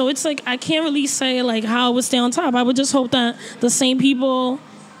 So it's like, I can't really say like how I would stay on top. I would just hope that the same people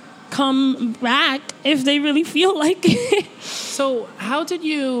come back if they really feel like it. So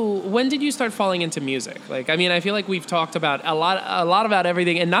when did you start falling into music? Like, I mean, I feel like we've talked about a lot about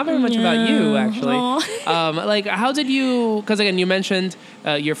everything and not very much about you, actually. Like, how did you, because again, you mentioned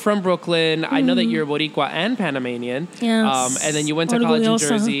you're from Brooklyn. I know that you're Boricua and Panamanian. Yes. And then you went to college in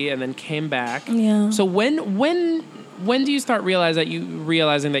Jersey and then came back. So when do you start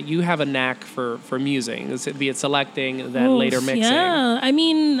realizing that you have a knack for music, be it selecting, then later mixing? Yeah, I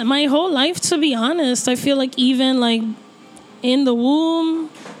mean, my whole life, to be honest, I feel like even like in the womb,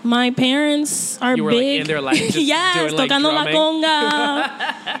 my parents are you were big. Like in their life, just doing, like, tocando la drumming.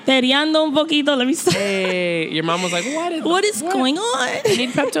 conga, periando un poquito. Let me say. Hey, your mom was like, what is going on? I need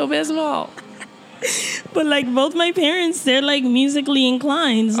Pepto-Bismol. But like both my parents, they're like musically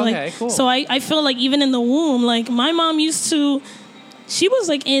inclined. Like, cool. So I feel like even in the womb, like my mom she was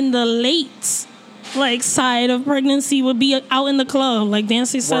like in the late like side of pregnancy, would be out in the club like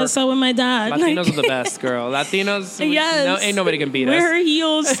dancing salsa with my dad. Latinos are the best, girl. Latinos, ain't nobody can beat us. With her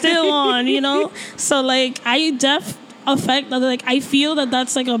heels still on, So like I feel that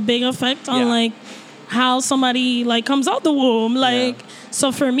that's like a big effect on like how somebody like comes out the womb, like.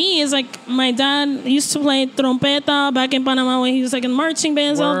 So for me, it's like my dad used to play trompeta back in Panama when he was like in marching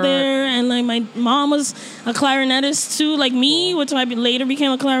bands out there, and like my mom was a clarinetist too, like me, which I later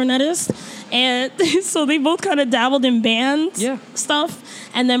became a clarinetist, and so they both kind of dabbled in band stuff,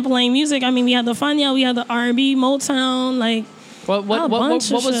 and then playing music. I mean, we had the Fania, we had the R&B, Motown, like. What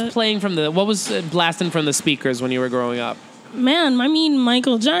was playing what was blasting from the speakers when you were growing up? Man, I mean,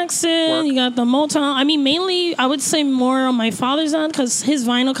 Michael Jackson, you got the Motown. I mean, mainly, I would say more on my father's end because his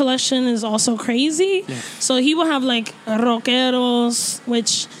vinyl collection is also crazy. So he would have like rockeros,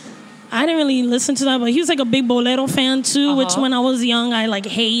 which I didn't really listen to that, but he was like a big bolero fan too, which when I was young, I like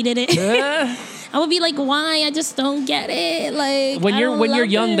hated it. I would be like, why? I just don't get it. Like, when you're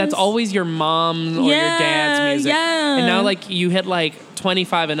young, that's always your mom or your dad's music. And now like you hit like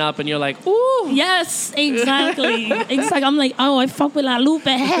 25 and up and you're like, ooh. Yes, exactly. Exactly. I'm like, oh, I fuck with La Lupe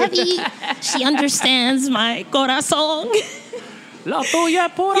heavy. She understands my corazón. La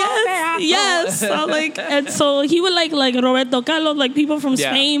tuya pura yes. So like, and so he would like Roberto Carlos, like people from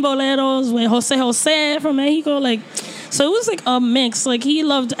Spain, boleros, with Jose from Mexico, like. So it was like a mix. Like he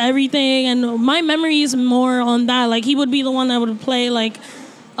loved everything, and my memory is more on that. Like he would be the one that would play like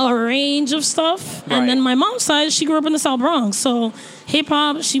a range of stuff. And then my mom's side, she grew up in the South Bronx. So hip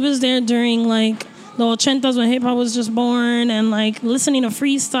hop, she was there during like the 80s when hip hop was just born, and like listening to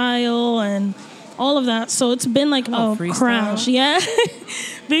freestyle and all of that. So it's been like a crash. Yeah.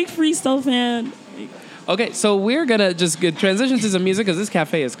 Big freestyle fan. Okay, so we're gonna just transition to some music because this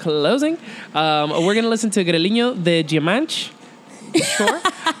cafe is closing. We're gonna listen to Greliño de Diamante. Sure.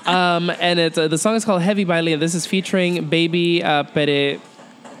 And it's the song is called Heavy by Leah. This is featuring Baby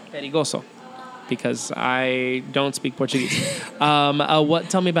Perigoso, because I don't speak Portuguese.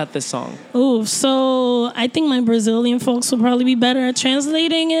 Tell me about this song. Oh, so I think my Brazilian folks will probably be better at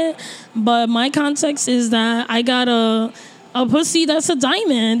translating it, but my context is that I got a pussy that's a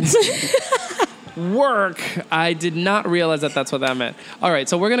diamond. Work. I did not realize that that's what that meant. All right,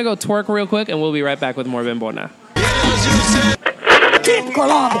 so we're gonna go twerk real quick, and we'll be right back with more Bembona.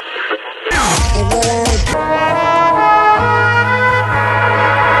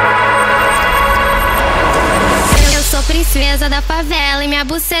 Eu sou princesa da favela e minha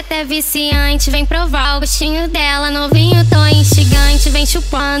buceta é viciante. Vem provar o gostinho dela, novinho, tô instigante. Vem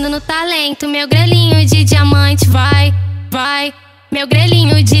chupando no talento, meu grelhinho de diamante. Vai, vai, meu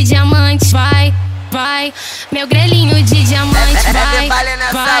grelhinho de diamante. Vai, vai, meu grelhinho de diamante. Vai,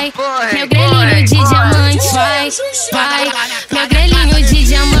 vai, meu grelhinho de diamante. Vai, vai, meu grelhinho de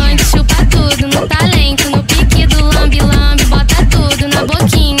diamante. Chupa tudo no talento, no pique do lambe-lambe. Bota tudo na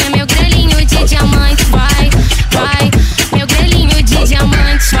boquinha, meu grelhinho de diamante. Vai, vai, meu grelhinho de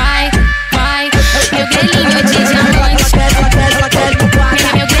diamante. Vai, vai, meu grelhinho de diamante.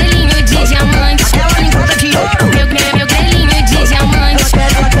 Meu grelhinho de diamante. Meu grelhinho de diamante.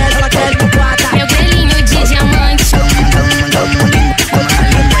 Meu grelhinho de diamante.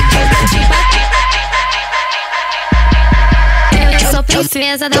 Eu sou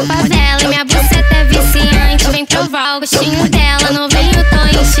princesa da favela e minha buceta é viciante. Vem provar o gostinho dela, novinho,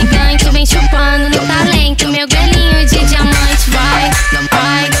 tô instigante. Vem chupando no talento, meu grelhinho de diamante. Vai,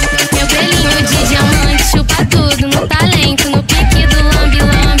 vai, meu grelhinho de diamante. Chupa tudo no talento, no pique do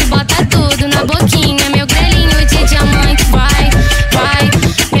lambe-lambe. Bota tudo na boquinha, meu grelhinho de diamante. Vai, vai,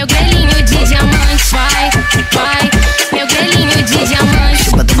 meu grelhinho de diamante. Vai, vai, meu grelhinho de diamante.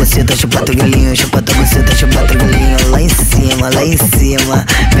 Chupa tua buceta, chupa teu grelhinho. Chupa tua buceta, chupa teu grelhinho. Lá em cima, lá em cima.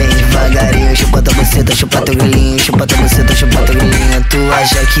 Vem devagarinho, chupa tua buceta, chupa teu grelhinho. Chupa tua buceta, chupa teu grelhinho. Tu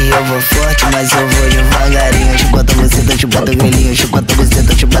acha que eu vou forte, mas eu vou devagarinho. Chupa tua buceta, chupa teu grelhinho. Chupa tua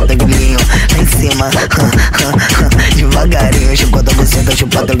buceta, chupa teu grelhinho. Lá em cima, devagarinho. Chupa tua buceta,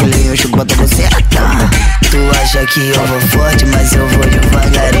 chupa teu grelhinho. Chupa tua buceta. Tu acha que eu vou forte, mas eu vou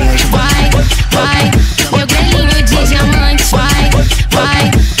devagarinho. Vai, vai, meu grelhinho de diamante. Vai,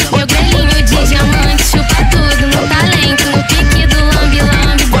 vai, meu grelhinho de diamante. Chupa tudo no talento, no pique do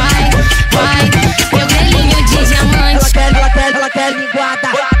lambe-lambe. Vai, vai, meu grelhinho de diamante. Ela quer linguada.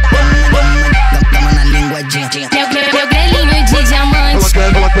 Dama na linguadinha. Meu grelhinho de diamante.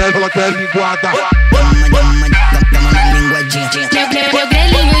 Ela quer linguada. Dama na linguadinha. Meu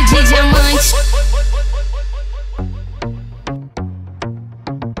grelhinho de diamante.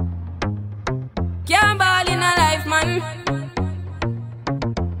 Can't ball in a life, man.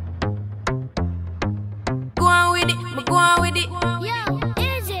 Go on with it, go on with it. Yo,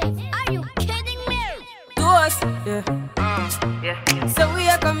 Izzy, are you kidding me? To us, yeah. So we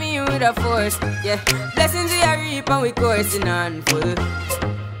are coming in with a force, yeah. Blessings we are reap and we coursing on full.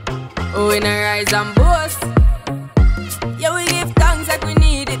 Oh, we not rise and boast. Yeah, we give thanks like we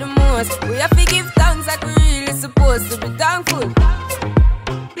need it the most. We have to give thanks like we really supposed to be thankful.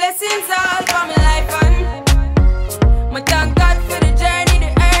 Blessings all for my life and my thank God for the journey,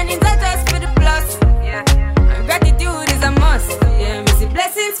 the earnings are just for the plus. Yeah, and gratitude is a must. Yeah, me see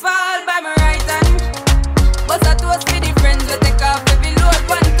blessings fall by my right hand. But I toast for the friends we take off every load.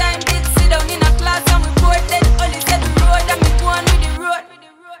 One time did sit down in a class and we bored then only said the road and me go on with the road.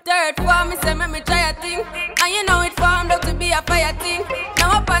 Third form, me say me try a thing, and you know it formed out to be a fire thing.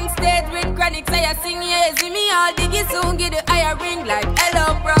 Now up on stage with chronic, say I sing, yeah, see me all diggy soon, get the higher ring like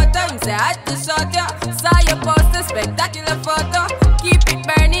hello, brother. You say I had to shot ya, saw your poster, spectacular photo. Keep it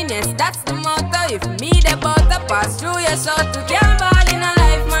burning, yes, that's the motto. If me the butter pass through your shot, to can't ball in a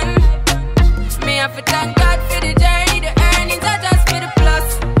life, man. Me have to thank God for the journey, the earnings are just for the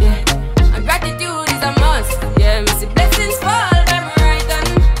plus. Yeah, and gratitude is a must. Yeah, me see blessings fall.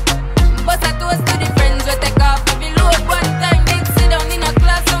 But I toast to the friends we take off every load. One time they sit down in a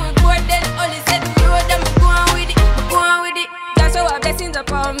class and we bored then only said the road and we go on with it, we go on with it. Just show our blessings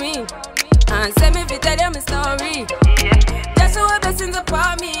upon me and send me to tell them my story. Just show our blessings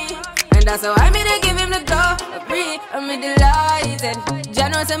upon me, and that's how I made to give him the glory. I'm delighted. Jah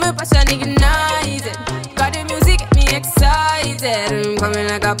knows say my passion ignited. Got the music, me excited, coming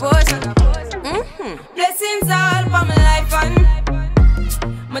like a potion. Blessings all for my life and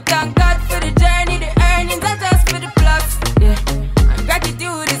my thank God for the journey, the earnings are just for the plus. Yeah, and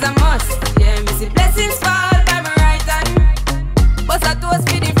gratitude is a must. Yeah, me see blessings fall by my right hand. Bust a toast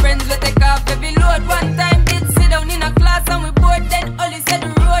for the friends we take off every load. One time did sit down in a class and we bored. Then Ollie said the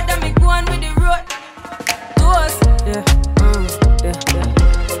road and me go on with the road. Toast, yeah, yeah, yeah.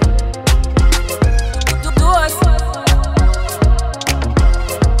 Toast.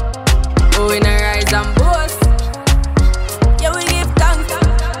 Oh, we not rise and boast. Yeah, we give thanks.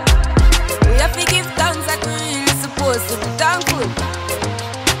 We have to give thanks like we really supposed to be thankful.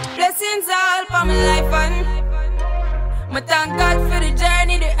 Blessings all for my life and my thank God for the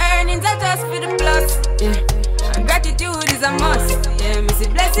journey, the earnings are just for the plus. Yeah, and gratitude is a must. Yeah, me see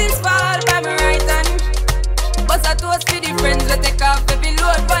blessings fall by my right hand. Bust a toast for the friends we take off every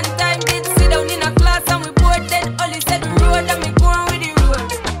load. One time did sit down in a class and we bored. Then Ollie said the road and me go on with the road.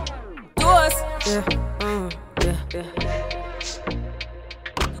 Toast, yeah, yeah, yeah.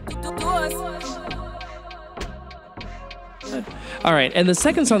 Toast. All right, and the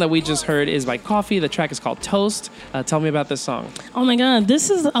second song that we just heard is by Coffee. The track is called Toast. Tell me about this song. Oh my God, this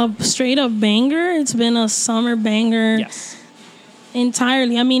is a straight up banger. It's been a summer banger. Yes.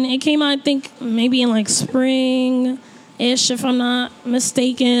 Entirely. I mean, it came out, I think, maybe in like spring-ish, if I'm not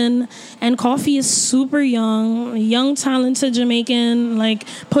mistaken. And Coffee is super young, talented Jamaican, like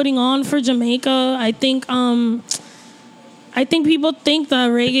putting on for Jamaica. I think people think that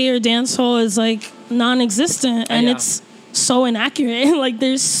reggae or dancehall is like non-existent, and yeah. it's so inaccurate. Like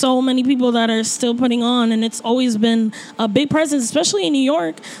there's so many people that are still putting on, and it's always been a big presence, especially in New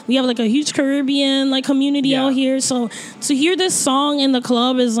York. We have like a huge Caribbean like community out here. So to hear this song in the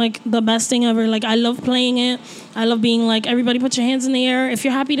club is like the best thing ever. Like I love playing it. I love being like, everybody put your hands in the air if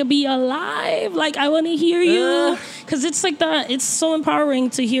you're happy to be alive. Like I want to hear you, because it's like that. It's so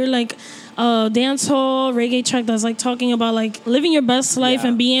empowering to hear like dancehall reggae track that's like talking about like living your best life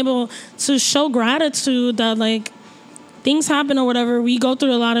and being able to show gratitude that like things happen or whatever. We go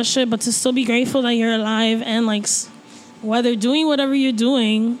through a lot of shit, but to still be grateful that you're alive and like whether doing whatever you're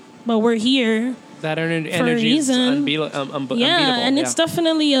doing, but we're here. That energy is unbeatable. And it's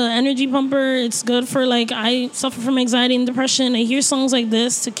definitely an energy pumper. It's good for like, I suffer from anxiety and depression. I hear songs like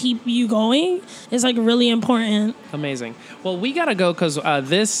this to keep you going. It's like really important. Amazing. Well, we gotta go because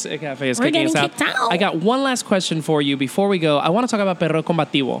this cafe is kicking us out. Kicked out. I got one last question for you before we go. I want to talk about Perreo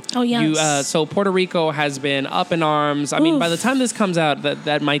Combativo. Oh yes. So Puerto Rico has been up in arms. I mean, by the time this comes out,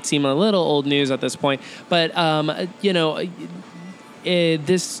 that might seem a little old news at this point. But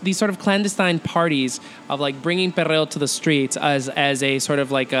these sort of clandestine parties of like bringing perreo to the streets as a sort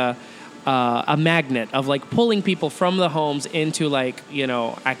of like a magnet of like pulling people from the homes into like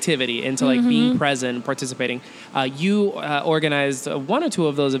activity, into like being present, participating. You organized one or two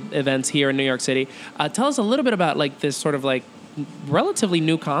of those events here in New York City. Tell us a little bit about like this sort of like relatively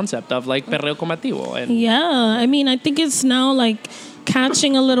new concept of like Perreo Combativo. I mean, I think it's now like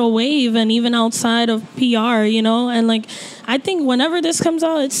catching a little wave, and even outside of PR, and like I think whenever this comes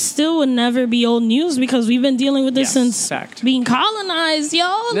out, it still would never be old news because we've been dealing with this since being colonized,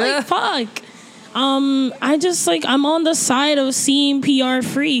 like fuck. I just like, I'm on the side of seeing PR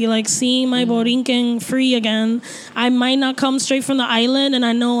free, like seeing my Borinquen free again. I might not come straight from the island, and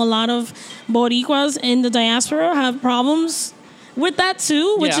I know a lot of Boricuas in the diaspora have problems with that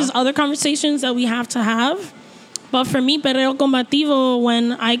too, which is other conversations that we have to have. But for me, Perreo Combativo,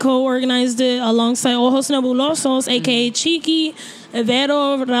 when I co-organized it alongside Ojos Nebulosos, a.k.a. Chiqui,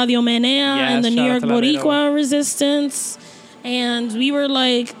 Vero, Radio Menea, and the New York Boricua Resistance, and we were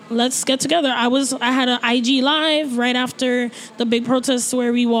like, let's get together. I had an IG Live right after the big protests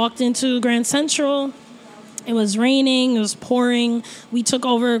where we walked into Grand Central. It was raining. It was pouring. We took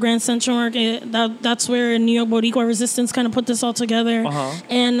over Grand Central Market. That's where New York Boricua Resistance kind of put this all together.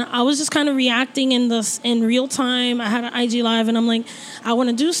 And I was just kind of reacting in real time. I had an IG Live, and I'm like, I want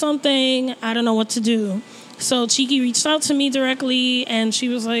to do something. I don't know what to do. So Chiqui reached out to me directly, and she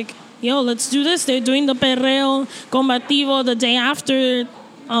was like, yo, let's do this. They're doing the Perreo Combativo the day after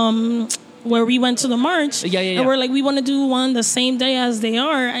where we went to the march. And we're like, we want to do one the same day as they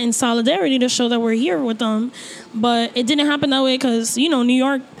are in solidarity to show that we're here with them. But it didn't happen that way because, New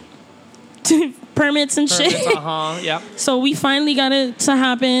York permits and shit. So we finally got it to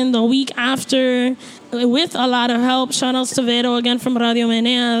happen the week after with a lot of help. Shout outs to Vero again from Radio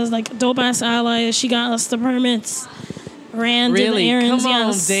Menea, like dope ass ally. She got us the permits. Did the errands. Come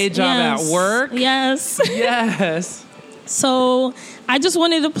on, day job at work. Yes. So I just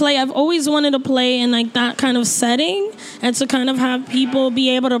wanted to play. I've always wanted to play in like that kind of setting, and to kind of have people be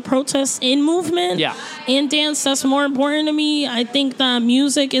able to protest in movement. in dance, that's more important to me. I think that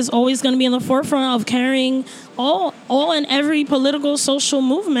music is always going to be in the forefront of carrying all and every political, social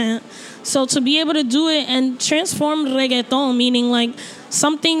movement. So to be able to do it and transform reggaeton, meaning like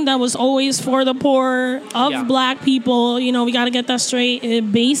something that was always for the poor of black people, you know, we got to get that straight.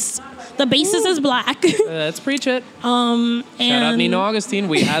 The basis is black. Let's preach it. And shout out Nino Augustine.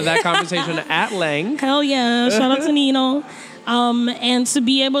 We had that conversation at length. Hell yeah. Shout out to Nino. And to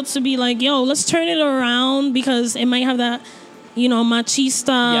be able to be like, yo, let's turn it around, because it might have that, you know,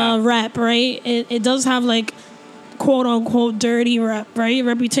 machista rep, right? It does have like quote unquote dirty rep, right?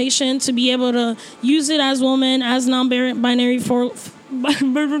 Reputation, to be able to use it as woman, as non-binary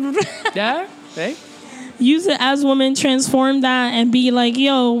yeah, hey. Use it as women, transform that, and be like,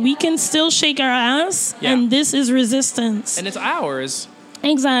 yo, we can still shake our ass, and this is resistance. And it's ours.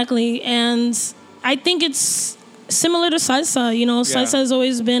 Exactly. And I think it's similar to salsa. You know, salsa has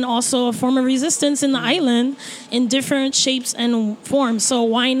always been also a form of resistance in the island in different shapes and forms. So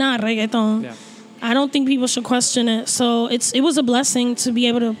why not reggaeton? Yeah. I don't think people should question it. So it was a blessing to be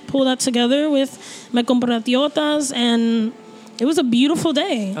able to pull that together with my compatriotas, and it was a beautiful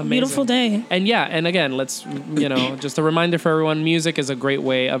day. Amazing. Beautiful day. And and again, let's, you know, just a reminder for everyone, music is a great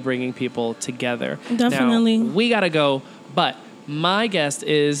way of bringing people together. Definitely. Now, we gotta go, but my guest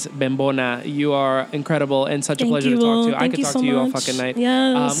is Bembona. You are incredible and such a pleasure to talk to. I could talk to you all fucking night.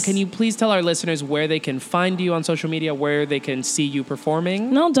 Yes. Can you please tell our listeners where they can find you on social media, where they can see you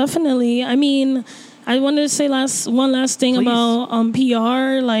performing? No, definitely. I mean, I wanted to say one last thing about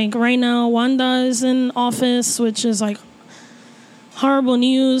PR. Like right now, Wanda is in office, which is like horrible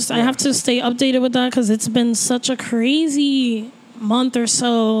news. I have to stay updated with that because it's been such a crazy month or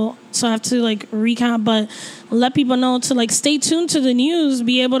so. So I have to like recap, but let people know to like stay tuned to the news.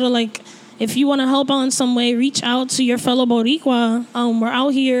 Be able to like, if you want to help out in some way, reach out to your fellow Boricua. We're out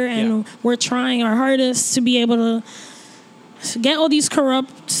here and we're trying our hardest to be able to get all these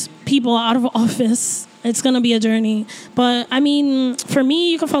corrupt people out of office. It's going to be a journey. But, I mean, for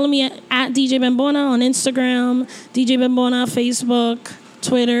me, you can follow me at DJ Bembona on Instagram, DJ Bembona, Facebook,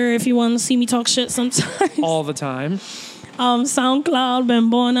 Twitter, if you want to see me talk shit sometimes. All the time. SoundCloud,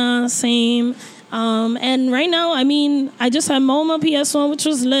 Bembona, same. And right now, I mean, I just had MoMA PS1, which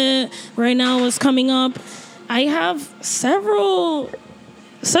was lit. Right now, it's coming up. I have several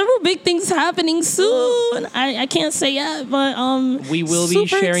big things happening soon. I can't say yet, but we will be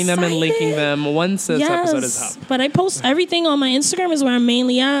sharing them and linking them once this episode is up. But I post everything on my Instagram is where I'm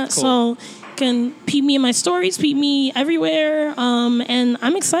mainly at. Cool. So you can peep me in my stories, peep me everywhere. And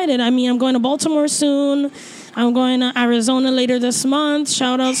I'm excited. I mean, I'm going to Baltimore soon. I'm going to Arizona later this month.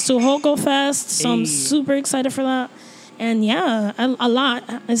 Shout outs to Hoco Fest. So I'm super excited for that. And a lot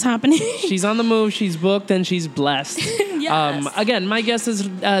is happening. She's on the move. She's booked and she's blessed. Yes. Again, my guest is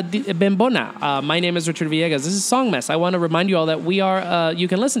Bembona. My name is Richard Villegas. This is Songmess. I want to remind you all that we are. You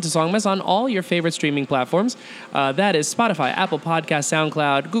can listen to Songmess on all your favorite streaming platforms. That is Spotify, Apple Podcasts,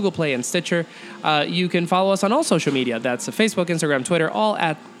 SoundCloud, Google Play, and Stitcher. You can follow us on all social media. That's Facebook, Instagram, Twitter, all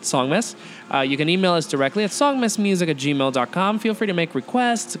at Songmess. You can email us directly at songmessmusic@gmail.com. Feel free to make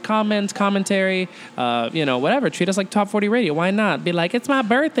requests, comments, commentary, whatever. Treat us like Top 40 Radio. Why not? Be like, it's my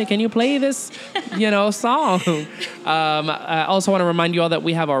birthday. Can you play this, song? I also want to remind you all that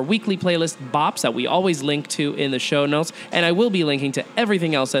we have our weekly playlist, Bops, that we always link to in the show notes. And I will be linking to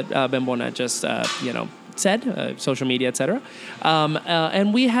everything else that Bembona just, said, social media, etc.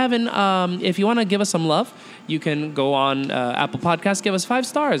 And we haven't, if you want to give us some love, you can go on Apple Podcasts, give us 5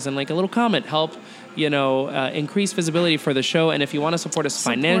 stars and like a little comment, help, increase visibility for the show. And if you want to support us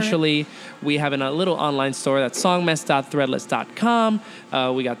financially, we have a little online store that's songmess.threadless.com.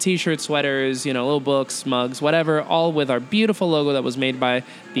 We got t-shirts, sweaters, little books, mugs, whatever, all with our beautiful logo that was made by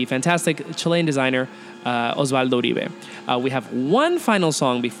the fantastic Chilean designer, Osvaldo Uribe. We have one final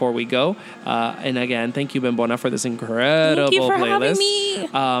song before we go. And again, thank you, Bembona, for this incredible thank you for playlist. Having me.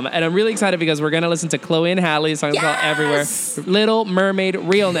 And I'm really excited because we're going to listen to Chloe and Halle, songs called Everywhere. Little Mermaid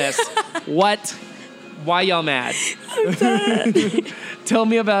Realness. What? Why y'all mad? I'm dead. Tell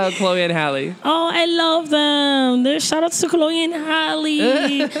me about Chloe and Halle. Oh, I love them. There's shout outs to Chloe and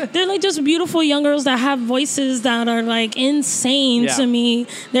Halle. They're like just beautiful young girls that have voices that are like insane to me.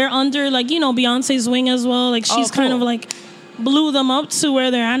 They're under like, Beyonce's wing as well. Like she's kind of like blew them up to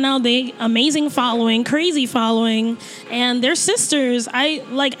where they're at now. They amazing following, crazy following. And they're sisters. I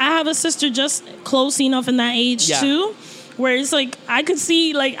have a sister just close enough in that age too, where it's like I could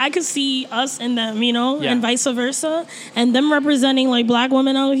see us and them, you know, Yeah. and vice versa. And them representing like black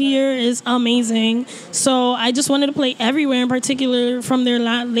women out here is amazing. So I just wanted to play Everywhere in particular from their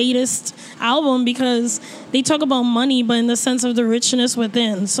latest album because they talk about money, but in the sense of the richness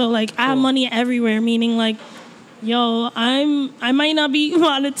within. So like I have money everywhere, meaning like, yo, I might not be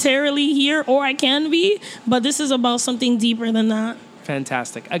monetarily here, or I can be, but this is about something deeper than that.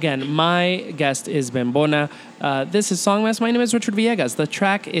 Fantastic. Again, my guest is Bembona. This is Songmas. My name is Richard Villegas. The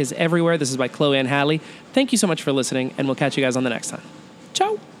track is Everywhere. This is by Chloe and Halle. Thank you so much for listening, and we'll catch you guys on the next time.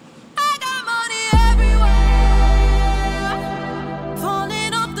 Ciao. I got money everywhere,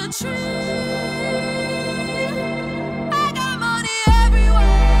 falling off the tree. I got money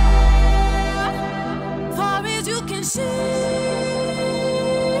everywhere, far as you can see.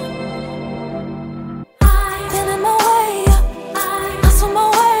 I'm feeling my way up, hustle my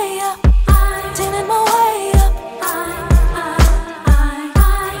way up, dealing my way up.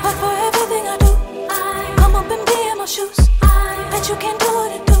 Work for everything I do, come up and be in my shoes. Bet you can do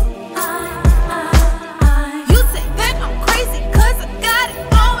what it do. You say that I'm crazy 'cause I got it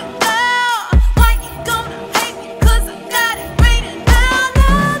going down. Why you gonna hate me 'cause I got it raining down,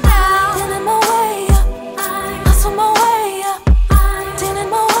 down, down. Dealing my way up, hustle my way up, dealing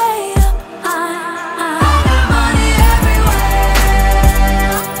my way up. I got money everywhere,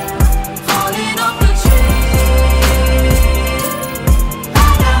 falling off the tree. I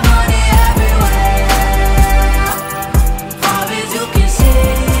got money everywhere, far as you can see.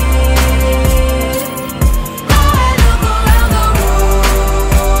 Go and look around the room,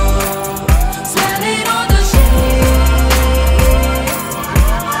 smell it on the sheet.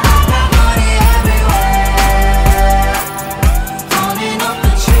 I got money everywhere, falling off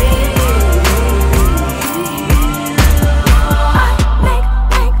the tree. I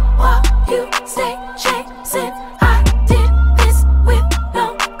make while you stay chasing. I did this with no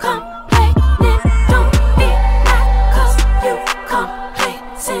complaining. Don't be mad 'cause you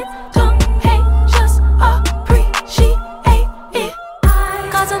complacent. Don't hate, just appreciate it.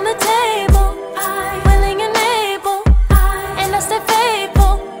 Cards on the table, willing and able, and I stay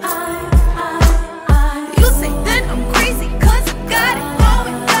faithful. You say that I'm crazy 'cause I got it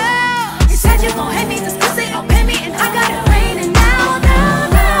going down. You said you gon' hate me just 'cause they don't pay me, and I got it raining down, down,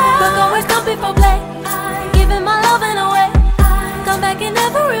 down. But always come before play, giving my loving away. Come back in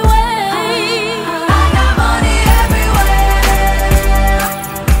every way. I got money everywhere,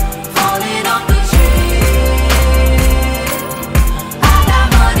 falling off the tree. I got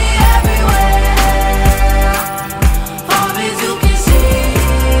money everywhere, far as you can see.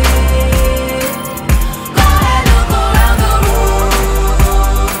 Go and look around the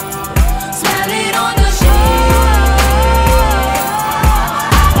room, smell it on the sheet.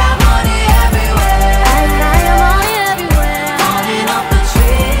 I got money everywhere, falling off the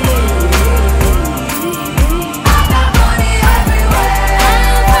tree. I got money everywhere,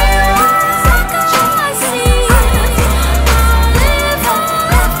 second I see. I live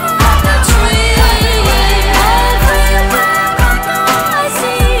off the tree. Everywhere I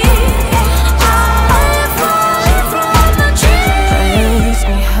see, I live from the tree. Ask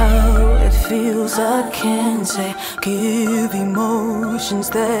me how it feels, I can't say. Give emotions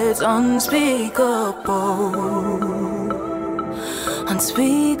that's unspeakable,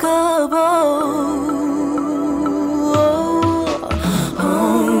 unspeakable.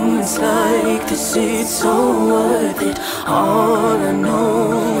 Oh, it's like this, it's so worth it. All I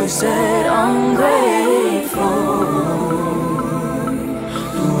know is that I'm grateful.